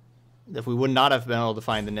if we would not have been able to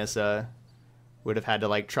find the Nissa, would have had to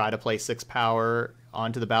like try to play 6 power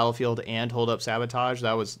onto the battlefield and hold up sabotage.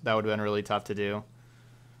 That would have been really tough to do.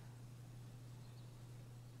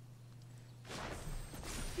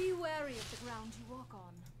 Be wary of the ground you walk on.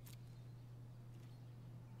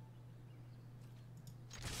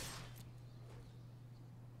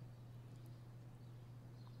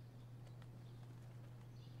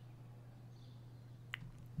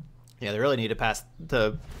 Yeah, they really need to pass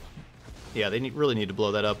the. Yeah, they really need to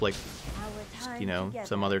blow that up like, you know,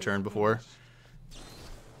 some other turn before.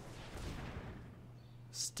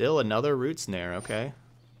 Still another root snare. Okay.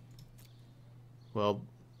 Well,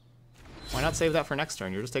 why not save that for next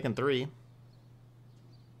turn? You're just taking 3.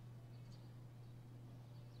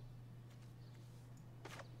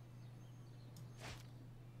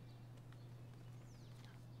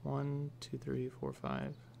 One, two, three, four,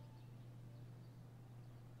 5.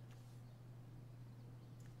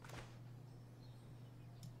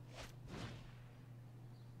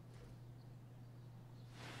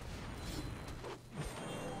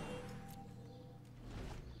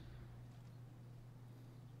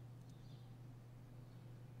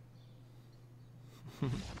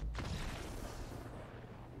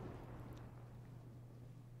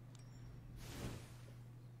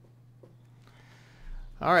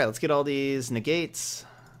 All right, let's get all these negates,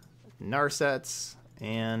 Narsets,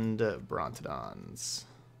 and Brontodons.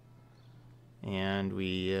 And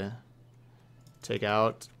we take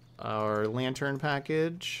out our Lantern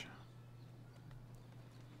package.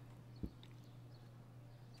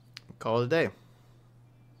 Call it a day.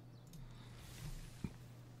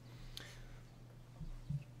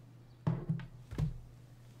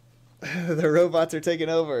 The robots are taking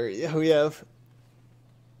over. Yeah, we have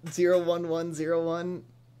 01101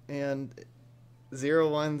 and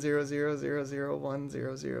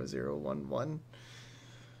 010000100011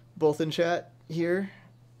 both in chat here.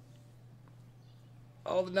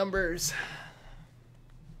 All the numbers.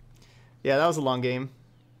 Yeah, that was a long game.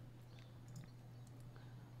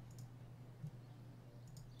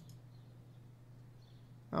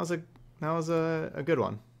 That was a good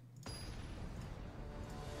one.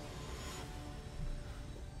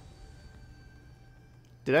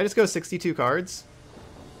 Did I just go 62 cards?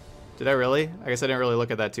 Did I really? I guess I didn't really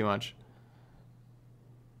look at that too much.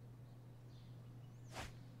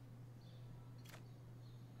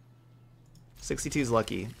 '62's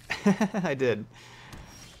lucky. I did.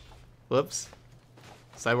 Whoops.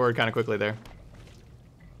 Sideboard kind of quickly there.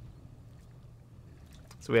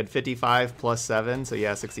 So we had 55 plus 7, so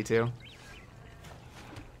yeah, 62.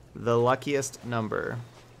 The luckiest number.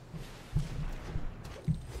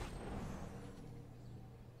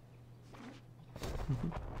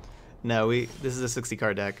 No, this is a 60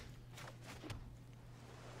 card deck.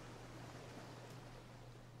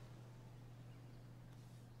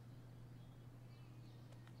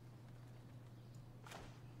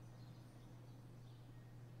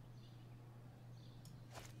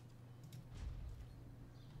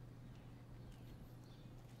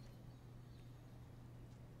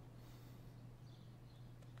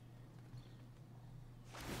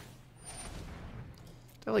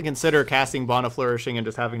 Probably consider casting Bond of Flourishing and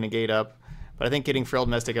just having Negate up. But I think getting Frilled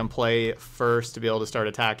Mystic in play first to be able to start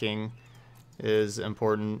attacking is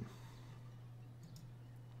important.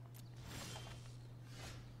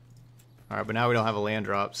 Alright, but now we don't have a land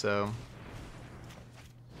drop, so...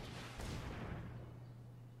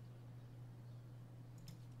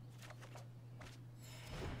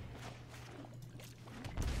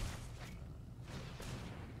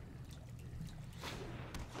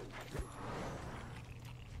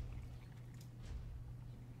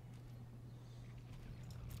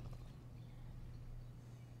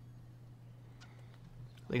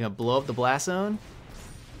 Are they gonna blow up the Blast Zone?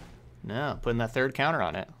 No, putting that third counter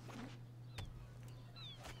on it.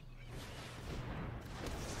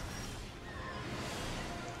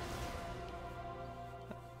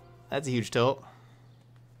 That's a huge tilt.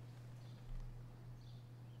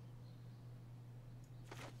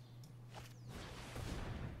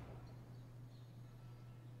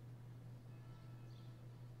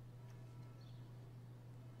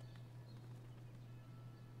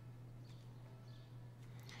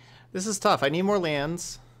 This is tough. I need more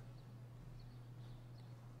lands.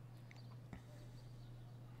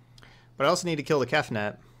 But I also need to kill the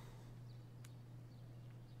Kefnet.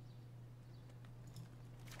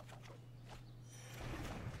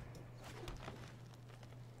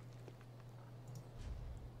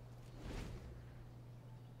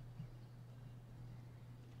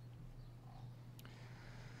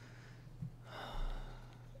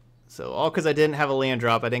 So all because I didn't have a land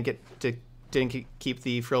drop, I didn't keep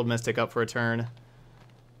the Frilled Mystic up for a turn.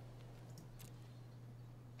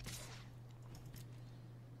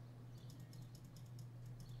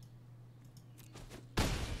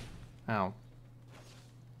 Ow.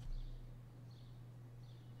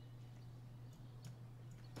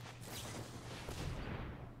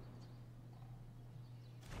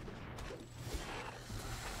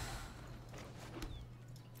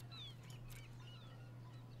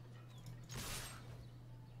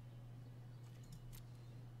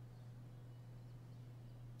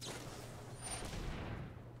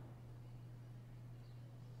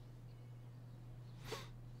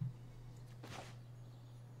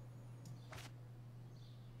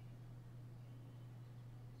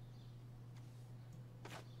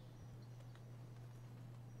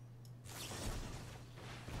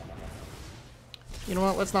 You know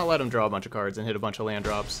what? Let's not let him draw a bunch of cards and hit a bunch of land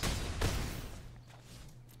drops.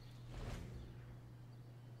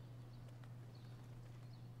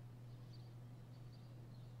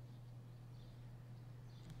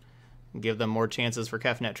 Give them more chances for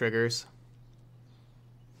Kefnet triggers.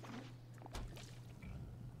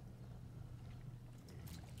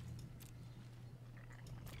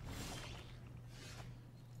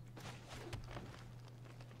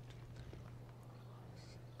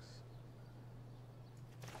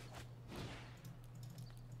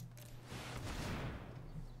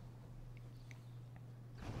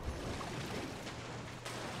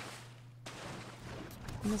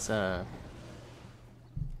 This,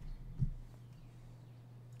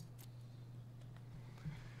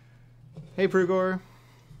 Hey Prugor.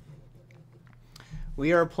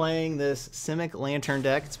 We are playing this Simic Lantern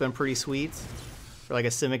deck. It's been pretty sweet. For like a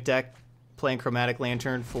Simic deck, playing Chromatic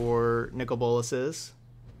Lantern for Nicol Bolas's.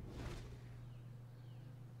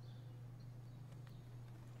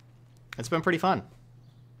 It's been pretty fun.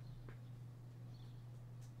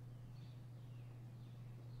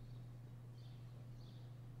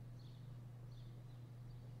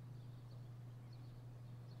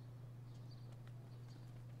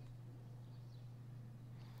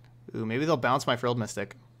 Ooh, maybe they'll bounce my Frilled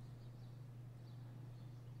Mystic.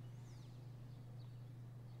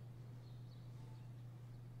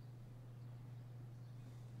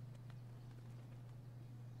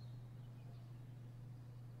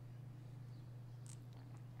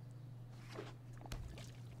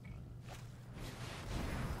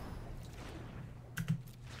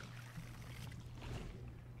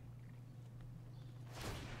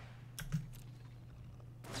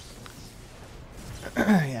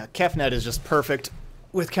 Yeah, Kefnet is just perfect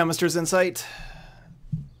with Chemister's Insight.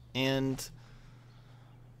 And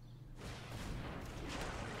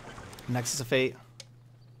Nexus of Fate.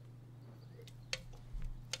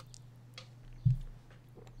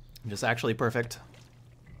 Just actually perfect.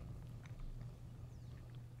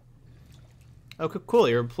 Oh, cool.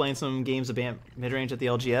 You're playing some games of mid-range at the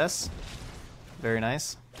LGS. Very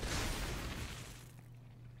nice.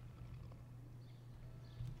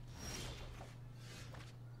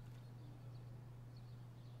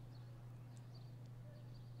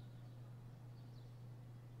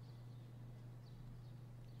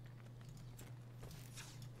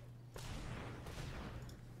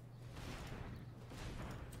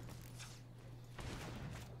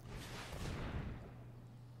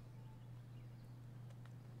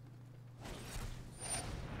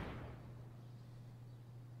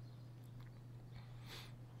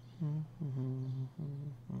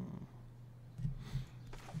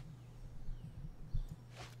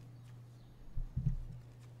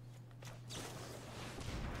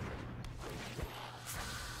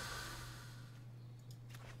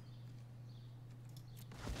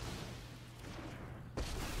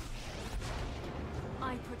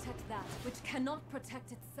 which cannot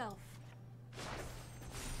protect itself.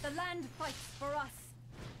 The land fights for us.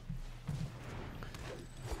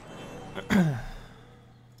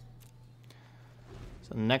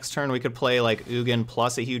 So next turn we could play like Ugin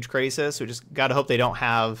plus a huge Krasis. We just gotta hope they don't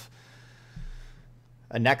have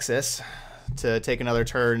a Nexus to take another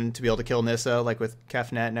turn to be able to kill Nissa, like with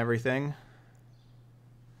Kefnet and everything.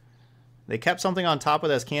 They kept something on top of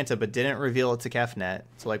this Kanta, but didn't reveal it to Kefnet.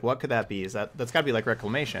 So like, what could that be? That's gotta be like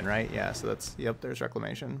Reclamation, right? Yeah. So that's, yep. There's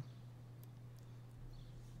Reclamation.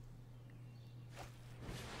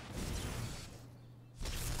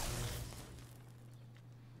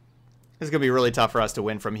 This is going to be really tough for us to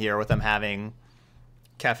win from here with them having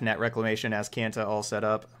Kefnet, Reclamation, as Kanta all set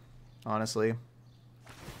up, honestly.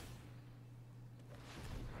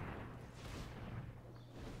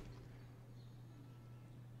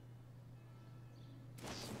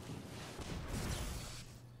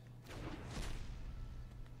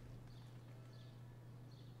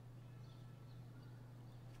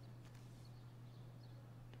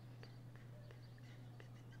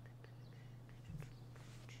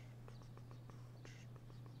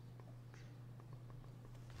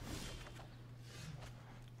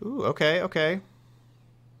 Ooh, okay, okay.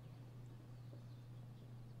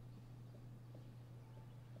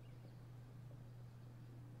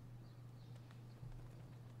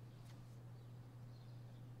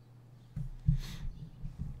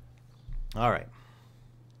 All right.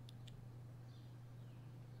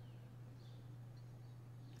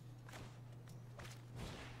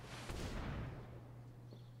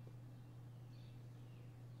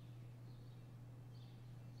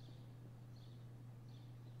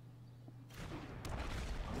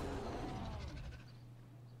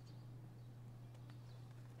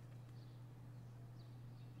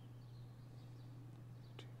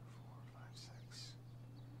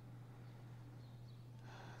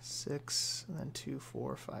 Six, and then 2,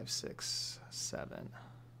 4, 5, 6, 7.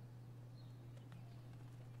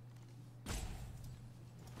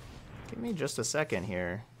 Give me just a second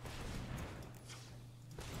here.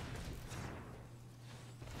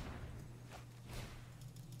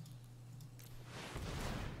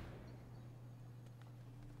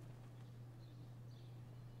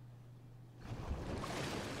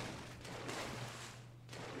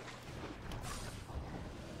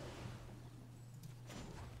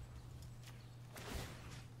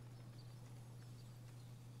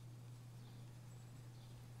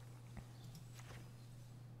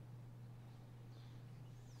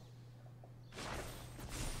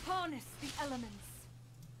 Harness the elements.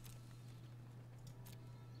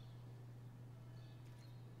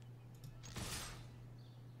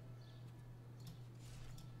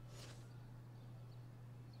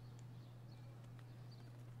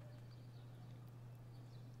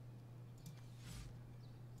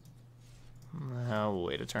 I'll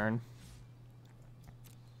wait a turn.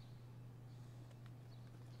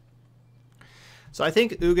 So I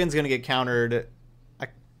think Ugin's going to get countered. I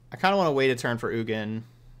kind of want to wait a turn for Ugin.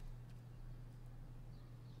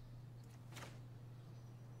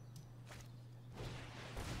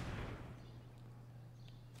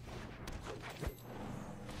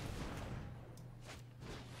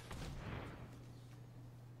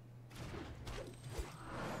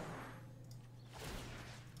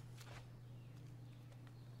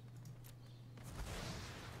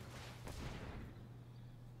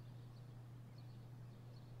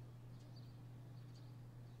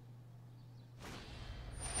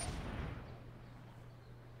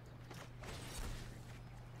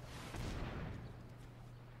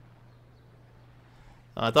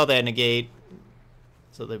 I thought they had negate,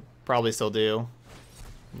 so they probably still do.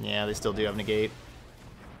 Yeah, they still do have negate.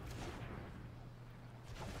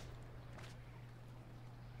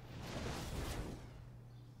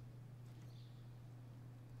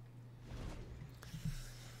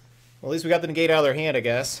 Well, at least we got the negate out of their hand, I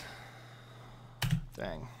guess.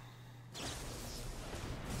 Dang.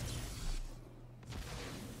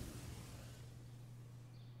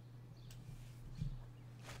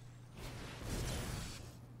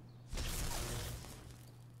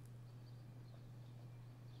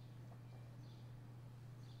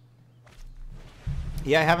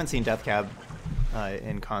 Yeah, I haven't seen Death Cab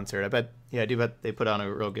in concert. I bet, yeah, I do bet they put on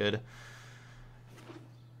a real good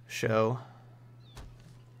show.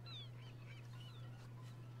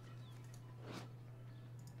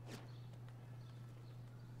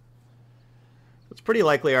 It's pretty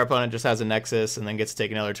likely our opponent just has a Nexus and then gets to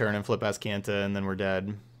take another turn and flip Ascanta, and then we're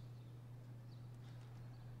dead.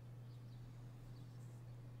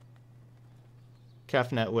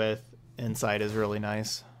 Kefnet with Insight is really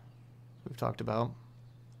nice. We've talked about.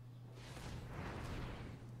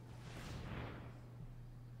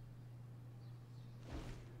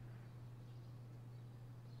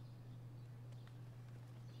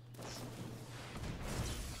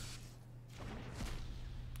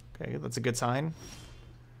 Okay, that's a good sign.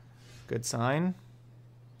 Good sign.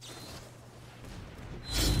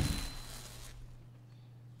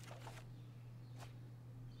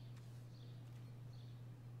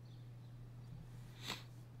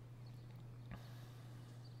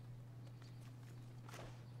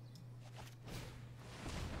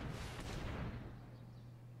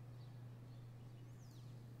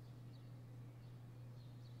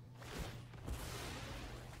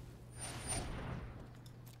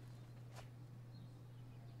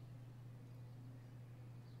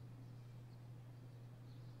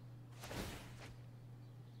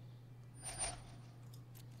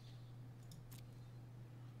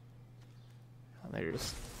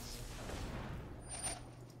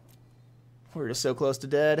 We're just so close to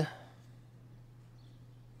dead.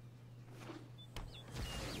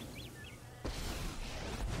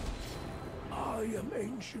 I am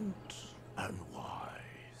ancient and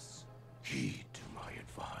wise. Heed my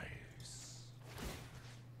advice.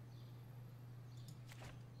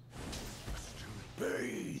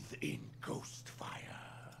 Bathe in ghost fire.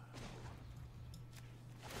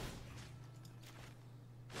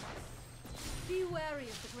 Be wary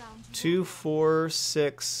of the ground. 2, 4,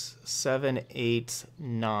 6, 7, 8,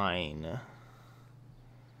 9.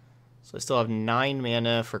 So I still have 9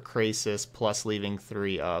 mana for Krasis plus leaving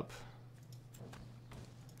 3 up.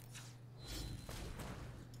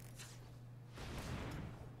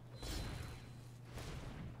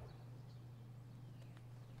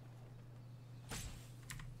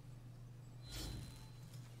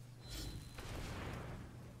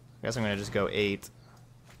 I guess I'm going to just go 8.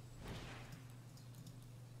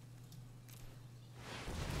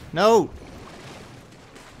 No!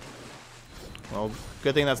 Well,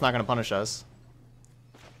 good thing that's not going to punish us.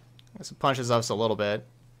 I guess it punishes us a little bit.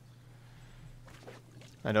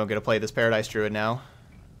 I don't get to play this Paradise Druid now.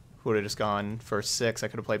 Who would have just gone for 6? I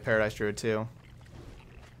could have played Paradise Druid too.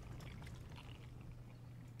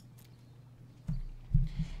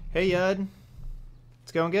 Hey, Yud.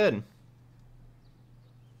 It's going good.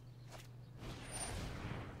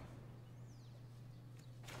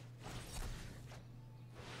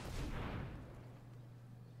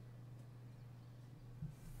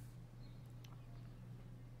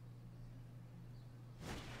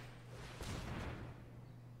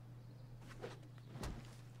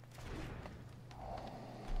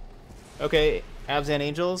 Okay, Abs and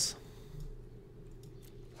Angels.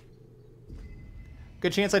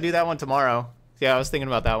 Good chance I do that one tomorrow. Yeah, I was thinking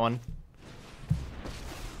about that one.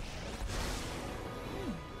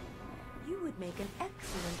 You would make an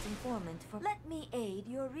excellent informant for... Let me aid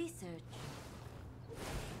your research.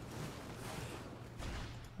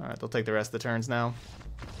 Alright, they'll take the rest of the turns now.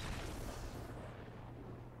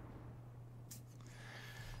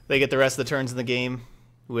 They get the rest of the turns in the game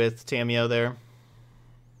with Tamiyo there.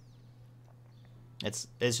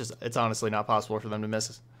 It's honestly not possible for them to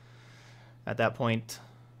miss at that point.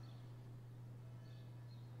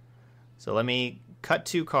 So let me cut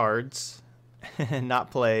 2 cards and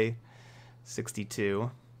not play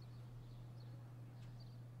 62.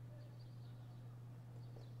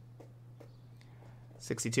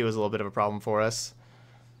 $62 is a little bit of a problem for us.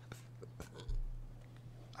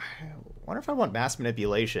 I wonder if I want Mass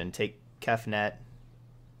Manipulation. Take Kefnet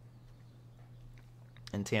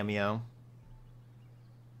and Tamiyo.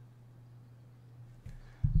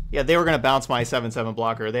 Yeah, they were going to bounce my 7/7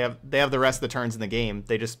 blocker. They have the rest of the turns in the game.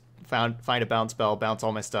 They just find a bounce spell, bounce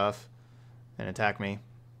all my stuff, and attack me.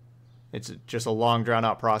 It's just a long,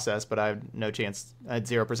 drawn-out process, but I have no chance. I had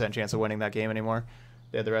 0% chance of winning that game anymore.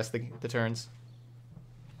 They had the rest of the turns.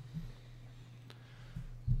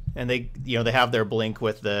 And they have their blink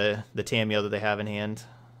with the Tamiyo that they have in hand.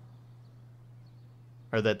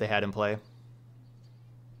 Or that they had in play.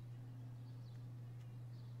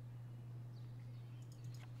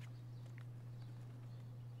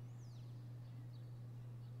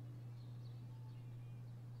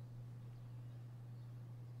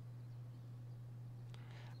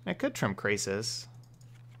 I could trim Krasis.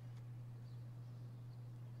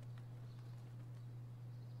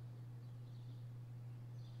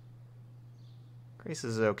 Krasis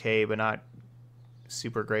is okay, but not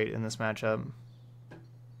super great in this matchup.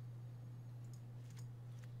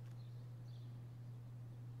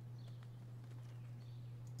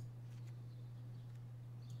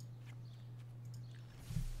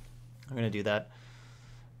 I'm going to do that.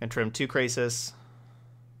 I'm going to trim 2 Krasis.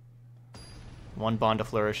 1 Bond of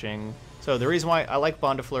Flourishing. So the reason why I like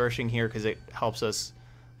Bond of Flourishing here, because it helps us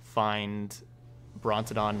find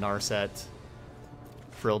Brontodon, Narset,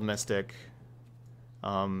 Frilled Mystic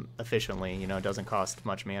efficiently. You know, it doesn't cost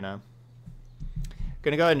much mana.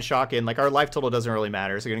 Gonna go ahead and shock in. Like, our life total doesn't really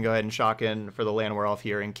matter, so gonna go ahead and shock in for the land we're off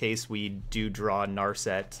here in case we do draw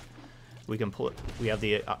Narset. We can pull. We have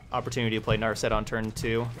the opportunity to play Narset on turn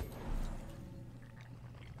 2.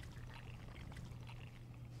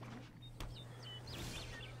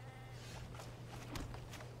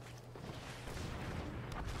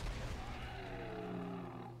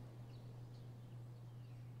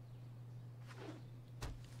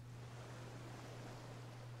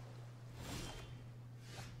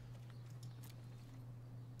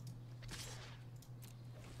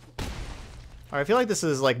 Alright, I feel like this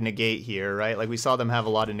is like negate here, right? Like we saw them have a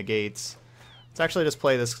lot of negates. Let's actually just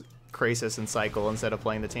play this Krasis and cycle instead of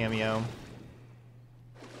playing the Tamiyo.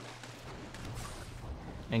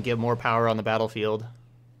 And get more power on the battlefield.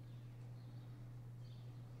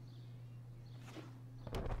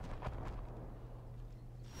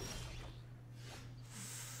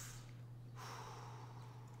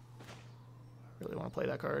 Really want to play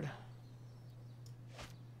that card.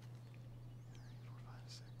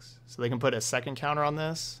 So they can put a second counter on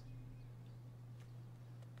this.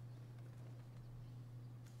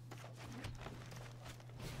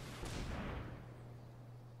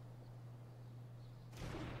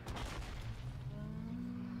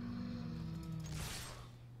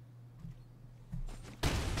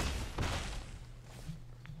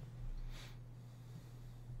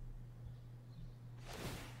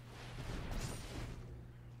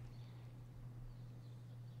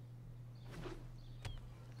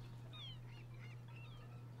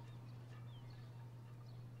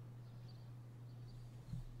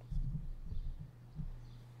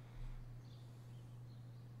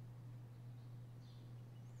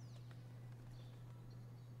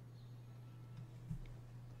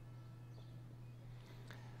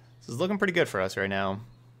 This is looking pretty good for us right now.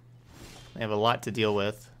 We have a lot to deal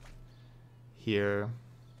with here.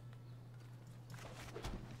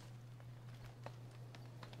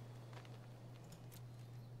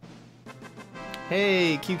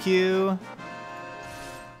 Hey, QQ.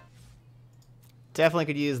 Definitely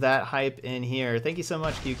could use that hype in here. Thank you so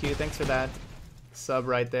much, QQ. Thanks for that sub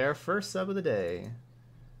right there. First sub of the day.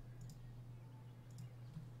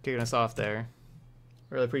 Kicking us off there.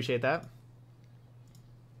 Really appreciate that.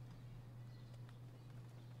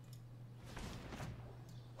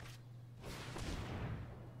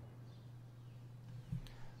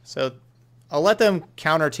 So I'll let them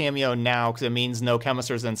counter Tamiyo now because it means no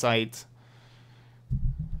Chemisters in sight.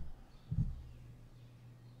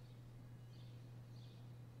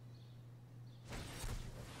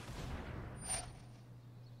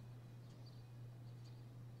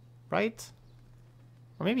 Right?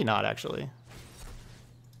 Or maybe not, actually.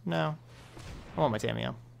 No. I want my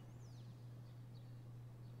Tamiyo.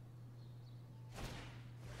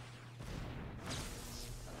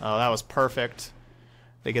 Oh, that was perfect.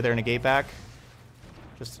 They get their negate back.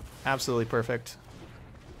 Just absolutely perfect.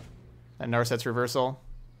 And Narset's reversal.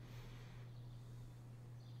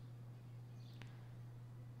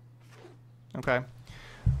 Okay.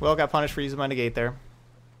 Well, got punished for using my negate there.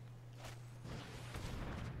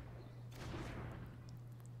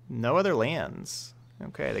 No other lands.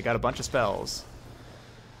 Okay, they got a bunch of spells.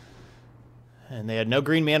 And they had no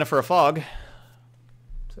green mana for a fog.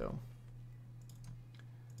 So...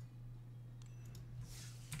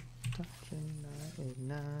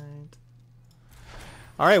 Ignite.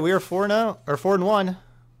 All right, we are 4-0 or 4-1.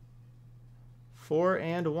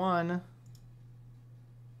 4-1.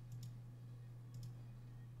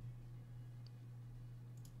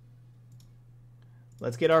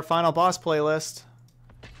 Let's get our final boss playlist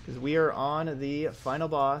because we are on the final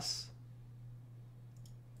boss.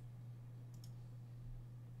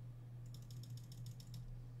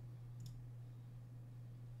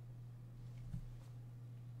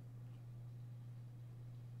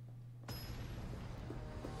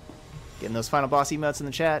 Getting those final boss emotes in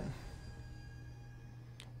the chat.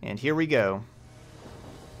 And here we go.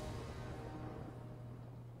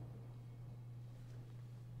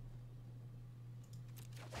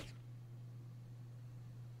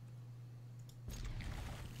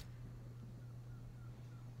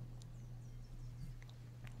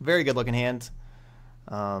 Very good looking hand.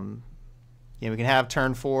 Yeah, we can have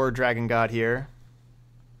turn 4 Dragon God here.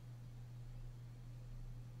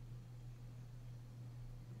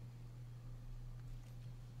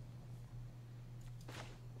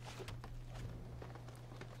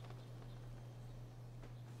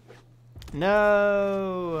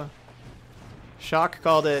 No! Shock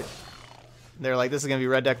called it. They're like, this is going to be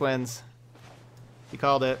red deck wins. He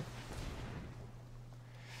called it.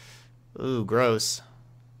 Ooh, gross.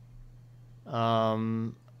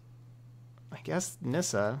 I guess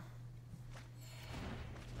Nissa.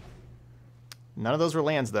 None of those were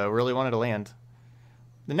lands, though. Really wanted a land.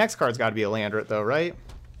 The next card's got to be a land, though, right?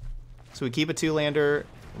 So we keep a 2-lander.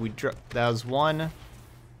 That was 1,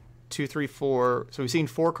 2, 3, 4. So we've seen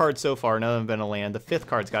 4 cards so far. None of them have been a land. The 5th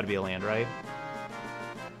card's got to be a land, right?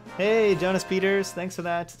 Hey, Jonas Peters. Thanks for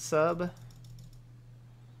that sub.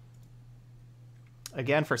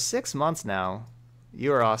 Again, for 6 months now.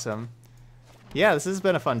 You are awesome. Yeah, this has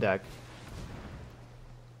been a fun deck.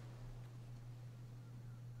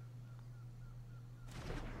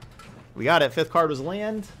 We got it. 5th card was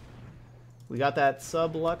land. We got that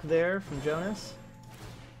sub luck there from Jonas.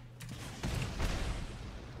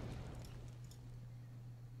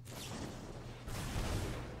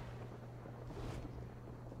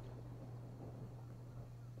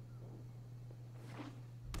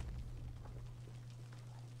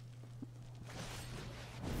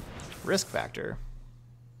 Risk factor.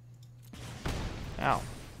 Ow.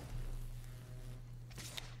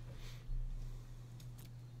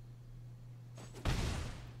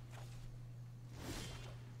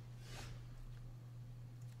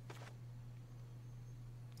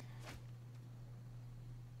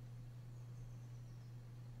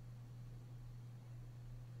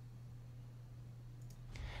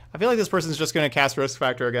 I feel like this person's just going to cast Risk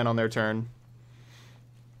Factor again on their turn.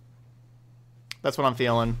 That's what I'm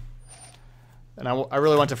feeling. And I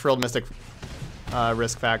really want to Frilled Mystic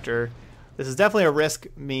Risk Factor. This is definitely a risk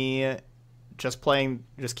me just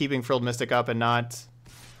keeping Frilled Mystic up and not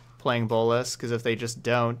playing Bolus, because if they just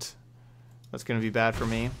don't, that's going to be bad for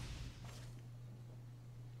me.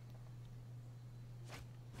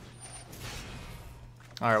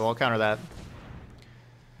 Alright, well, I'll counter that.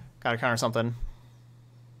 Gotta counter something.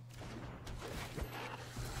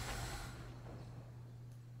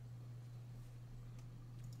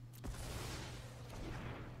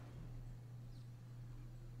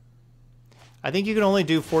 I think you can only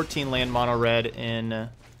do 14 land mono red in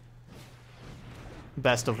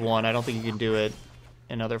best of 1. I don't think you can do it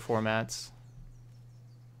in other formats.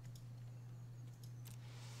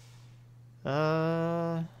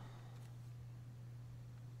 Well.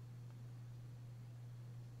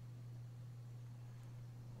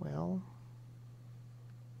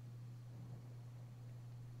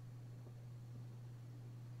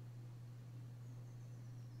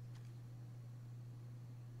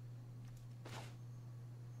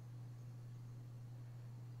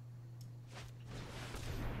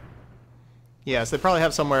 Yeah, so they probably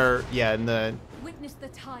have somewhere, yeah, in the...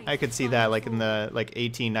 I could see that, like, in the, like,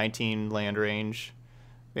 18, 19 land range.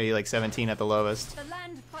 Maybe, like, 17 at the lowest. The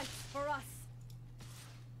land fights for us.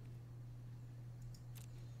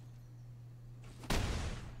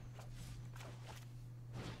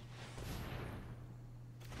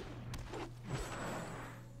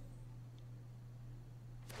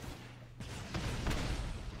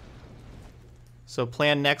 So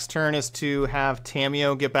plan next turn is to have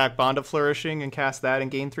Tamio get back Bond of Flourishing and cast that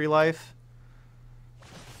and gain 3 life.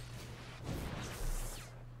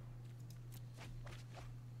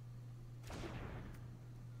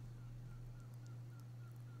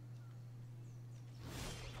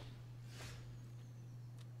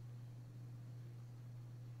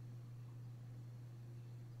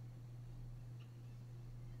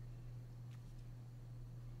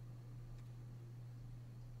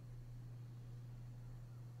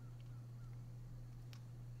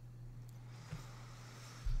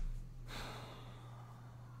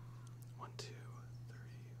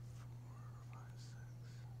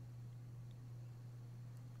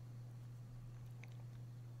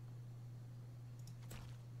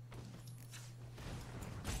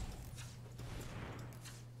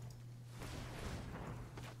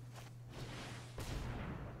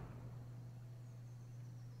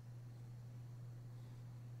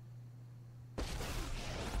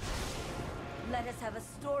 Let us have a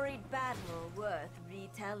storied battle worth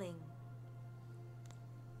retelling.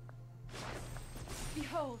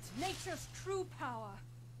 Behold, nature's true power.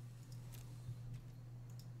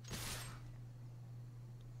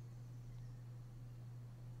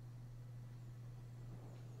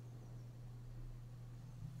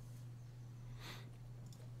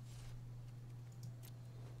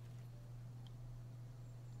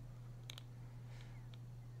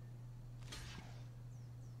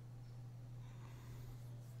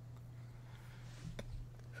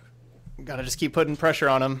 Gotta just keep putting pressure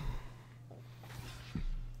on them.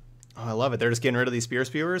 Oh, I love it. They're just getting rid of these Spear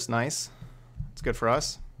Spewers. Nice. It's good for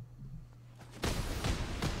us.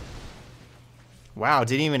 Wow,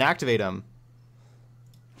 didn't even activate them.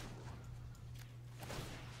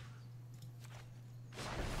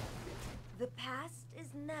 The past is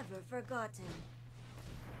never forgotten.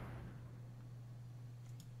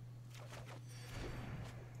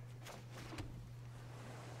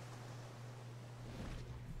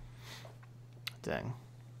 Dang.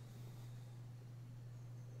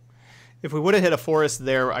 If we would have hit a forest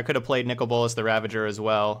there, I could have played Nicol Bolas the Ravager as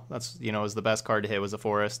well. That's, you know, was the best card to hit was a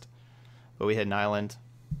forest. But we hit an island.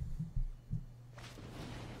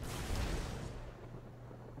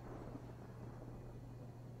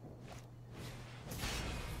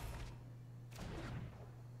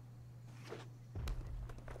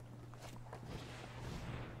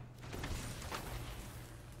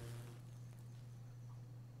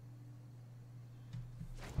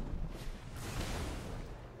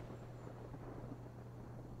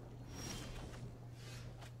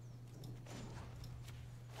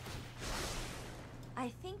 I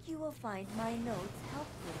think you will find my notes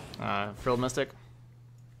helpful. Frilled Mystic.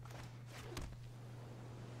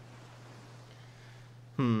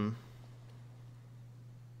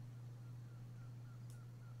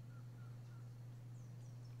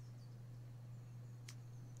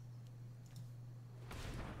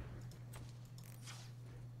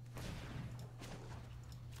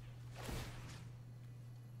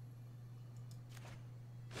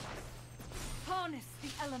 Harness the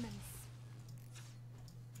elements.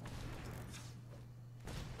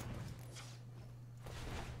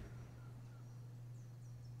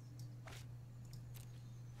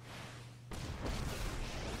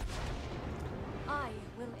 I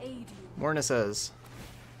will aid you. Morna says.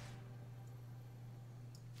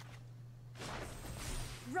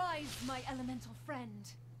 Rise, my elemental friend.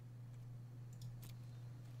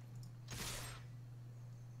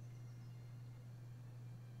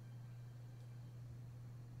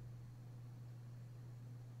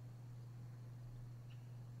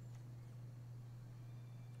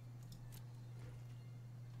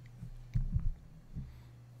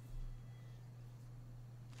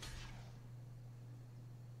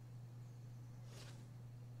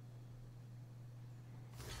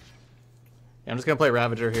 Yeah, I'm just gonna play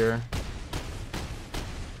Ravager here.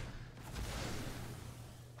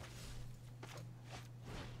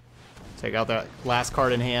 Take out that last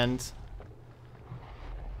card in hand,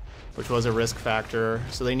 which was a risk factor.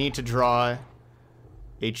 So they need to draw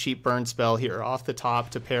a cheap burn spell here off the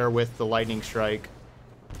top to pair with the Lightning Strike.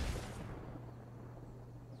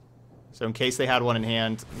 So in case they had one in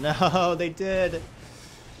hand. No, they did.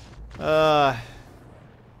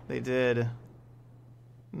 They did.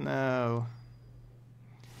 No.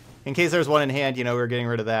 In case there's one in hand, you know, we were getting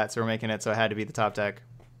rid of that, so we're making it so it had to be the top deck.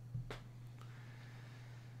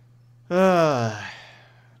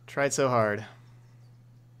 Tried so hard.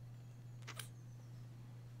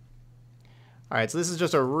 Alright, so this is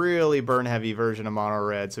just a really burn-heavy version of mono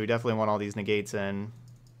red, so we definitely want all these negates in.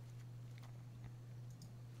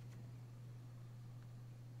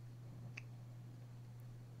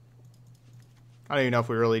 I don't even know if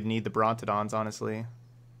we really need the Brontodons, honestly.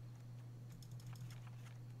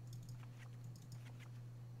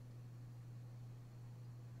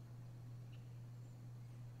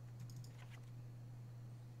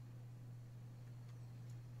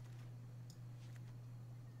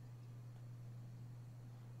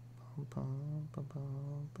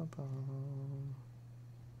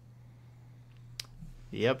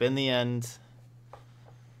 Yep, in the end.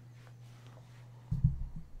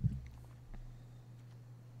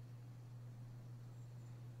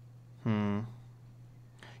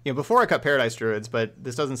 Yeah, before I cut Paradise Druids, but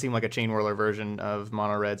this doesn't seem like a Chain Whirler version of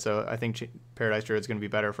Mono Red, so I think Paradise Druid's going to be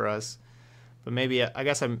better for us. But maybe, I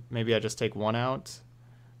guess maybe I just take one out,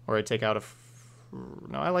 or I take out a...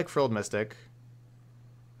 No, I like Frilled Mystic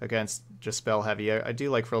against just spell heavy. I do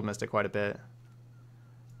like Frilled Mystic quite a bit.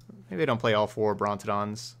 Maybe I don't play all 4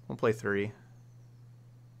 Brontodons. We'll play 3.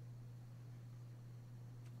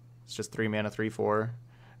 It's just 3 mana, 3/4.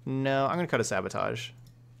 No, I'm going to cut a Sabotage.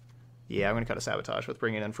 Yeah, I'm going to cut a Sabotage with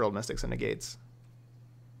bringing in Frilled Mystics and Negates.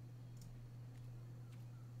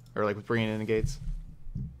 Or like with bringing in Negates.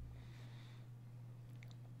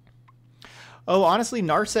 Oh, honestly,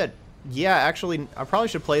 Narset. Yeah, actually, I probably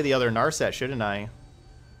should play the other Narset, shouldn't I?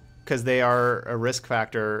 Because they are a risk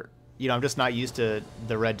factor. You know, I'm just not used to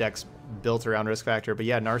the red decks built around risk factor. But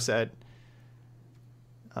yeah, Narset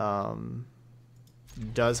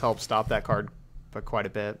does help stop that card by quite a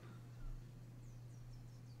bit.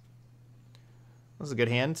 That was a good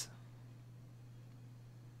hand.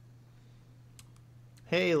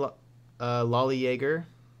 Hey, Lolly Jaeger.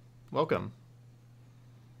 Welcome.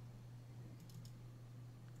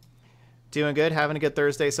 Doing good? Having a good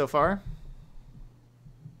Thursday so far?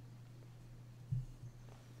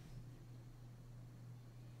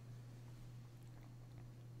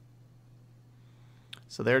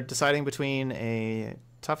 So they're deciding between a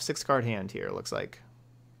tough 6-card hand here, looks like.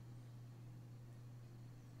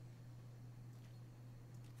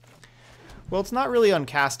 Well, it's not really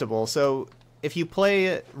uncastable. So if you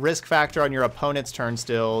play Risk Factor on your opponent's turn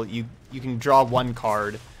still, you can draw 1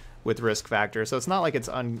 card with Risk Factor. So it's not like it's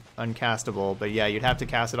uncastable, but yeah, you'd have to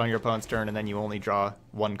cast it on your opponent's turn and then you only draw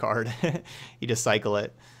 1 card. You just cycle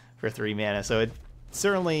it for 3 mana. So it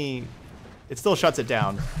still shuts it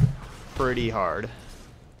down pretty hard.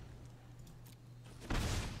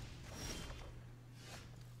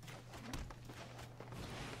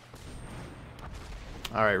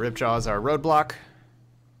 All right, Ripjaw is our roadblock.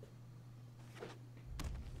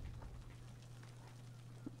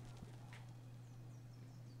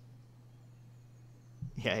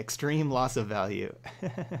 Yeah, extreme loss of value.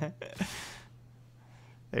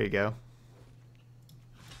 There you go.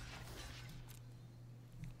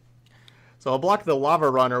 So I'll block the Lava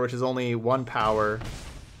Runner, which is only 1 power,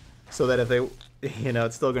 so that if they,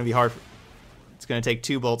 it's still going to be hard. It's going to take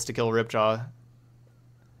 2 bolts to kill Ripjaw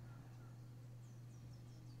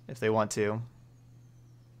if they want to.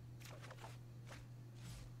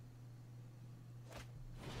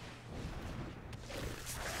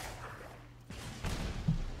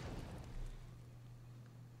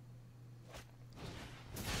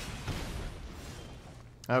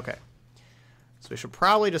 Okay. So we should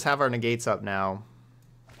probably just have our negates up now.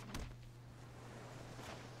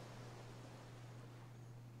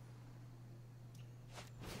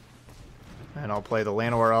 And I'll play the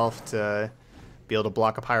Llanowar Elf to be able to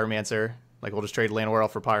block a Pyromancer. Like, we'll just trade Llanowar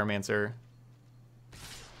Elf for Pyromancer.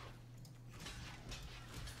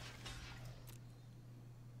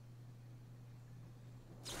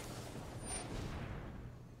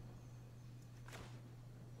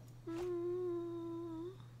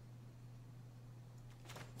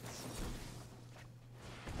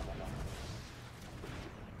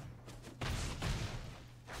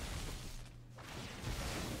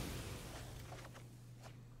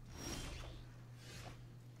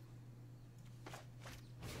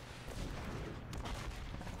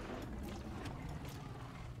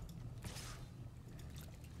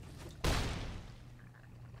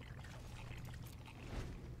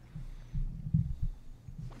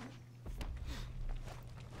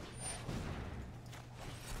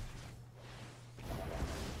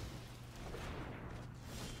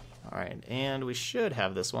 Alright, and we should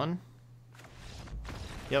have this one.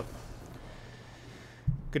 Yep.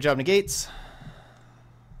 Good job, negates.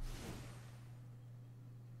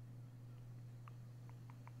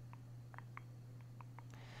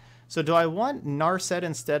 So do I want Narset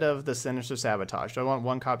instead of the Sinister Sabotage? Do I want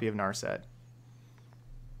 1 copy of Narset?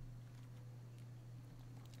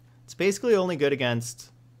 It's basically only good against...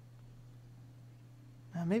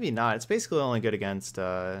 maybe not. It's basically only good against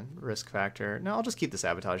Risk Factor. No, I'll just keep the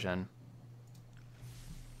Sabotage in.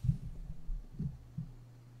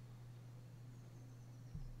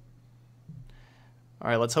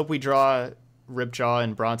 Alright, let's hope we draw Ripjaw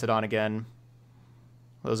and Brontodon again.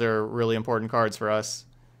 Those are really important cards for us.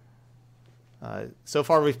 So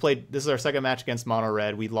far we've played... This is our second match against Mono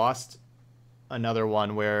Red. We lost another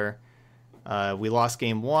one where we lost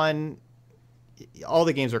game 1. All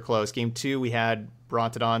the games are close. Game 2 we had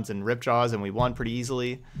Brontodons and Ripjaws and we won pretty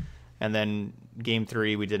easily. And then game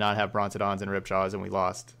 3 we did not have Brontodons and Ripjaws and we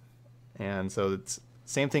lost. And so it's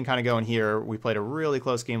same thing kind of going here. We played a really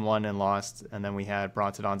close game 1 and lost. And then we had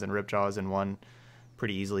Brontodons and Ripjaws and won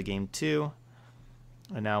pretty easily game 2.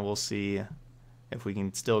 And now we'll see if we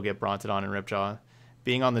can still get Brontodon and Ripjaw.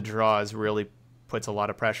 Being on the draws really puts a lot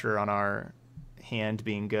of pressure on our hand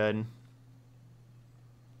being good.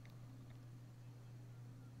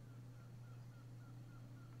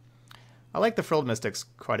 I like the Frilled Mystics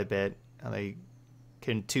quite a bit. They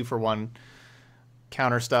can 2-for-1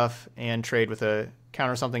 counter stuff and trade with a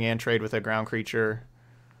counter something and trade with a ground creature,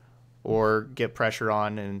 or get pressure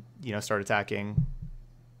on and start attacking.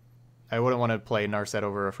 I wouldn't want to play Narset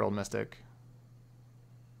over a Frilled Mystic.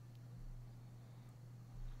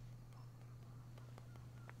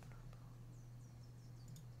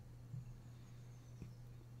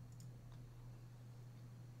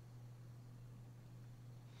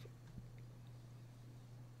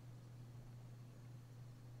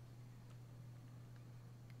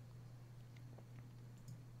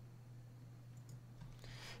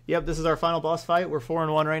 Yep, this is our final boss fight. We're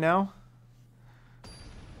 4-1 right now.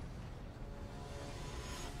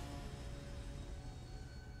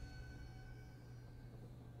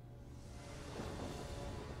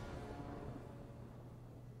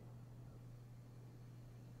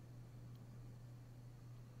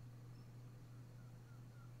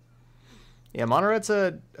 Yeah, Mono Red's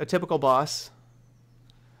a typical boss.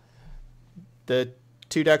 The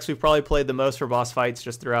 2 decks we've probably played the most for boss fights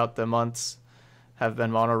just throughout the months have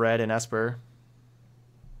been Mono Red and Esper.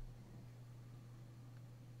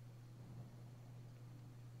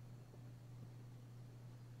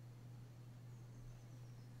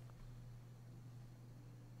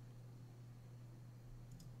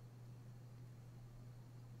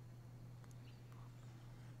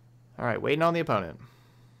 All right, waiting on the opponent.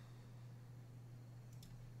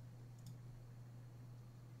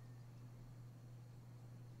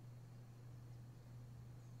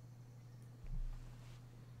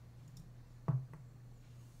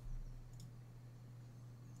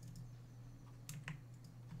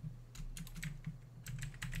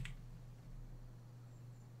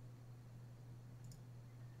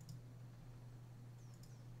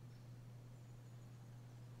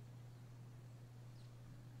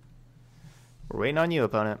 We're waiting on you,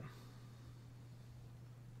 opponent.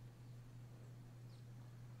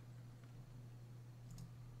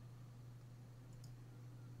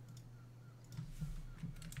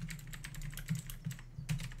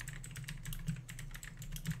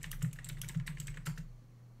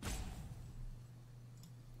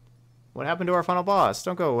 What happened to our final boss?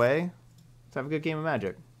 Don't go away. Let's have a good game of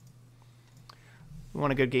Magic. We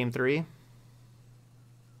want a good game 3.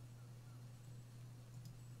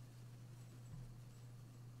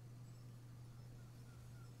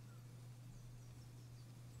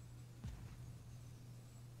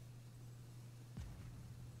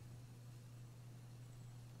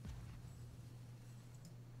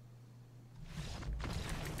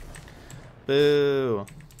 Boo.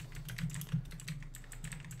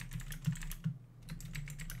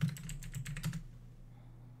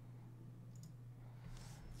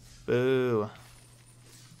 Boo.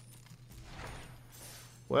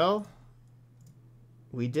 Well,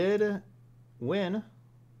 we did win.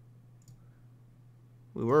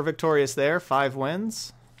 We were victorious there. 5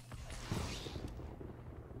 wins.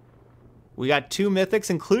 We got 2 mythics,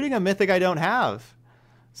 including a mythic I don't have.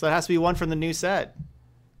 So it has to be one from the new set.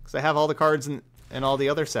 Because I have all the cards in all the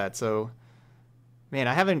other sets. So, man,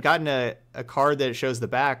 I haven't gotten a card that shows the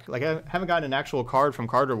back. Like, I haven't gotten an actual card from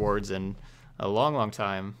Card Rewards in a long, long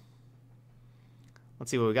time. Let's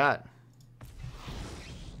see what we got.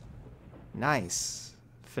 Nice.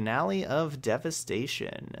 Finale of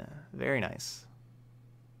Devastation. Very nice.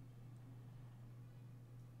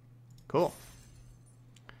 Cool.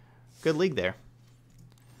 Good league there.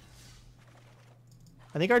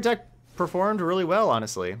 I think our deck performed really well,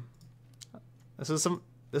 honestly. This was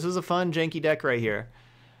a fun janky deck right here.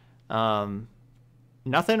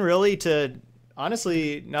 Nothing really to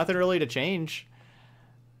change.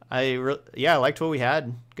 I liked what we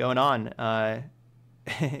had going on.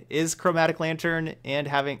 Is Chromatic Lantern and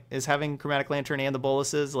having Chromatic Lantern and the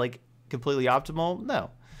boluses like completely optimal?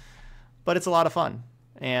 No. But it's a lot of fun.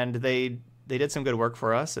 And they did some good work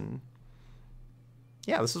for us, and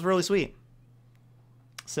yeah, this was really sweet.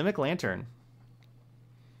 Simic Lantern.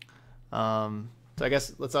 So I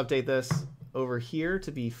guess let's update this over here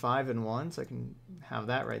to be 5 and 1, so I can have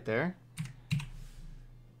that right there.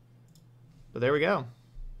 But there we go.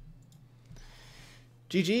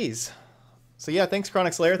 GG's. So yeah, thanks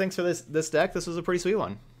Chronic Slayer. Thanks for this deck. This was a pretty sweet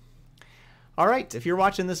one. All right, if you're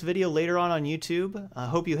watching this video later on YouTube, I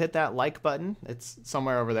hope you hit that like button. It's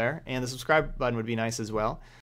somewhere over there. And the subscribe button would be nice as well.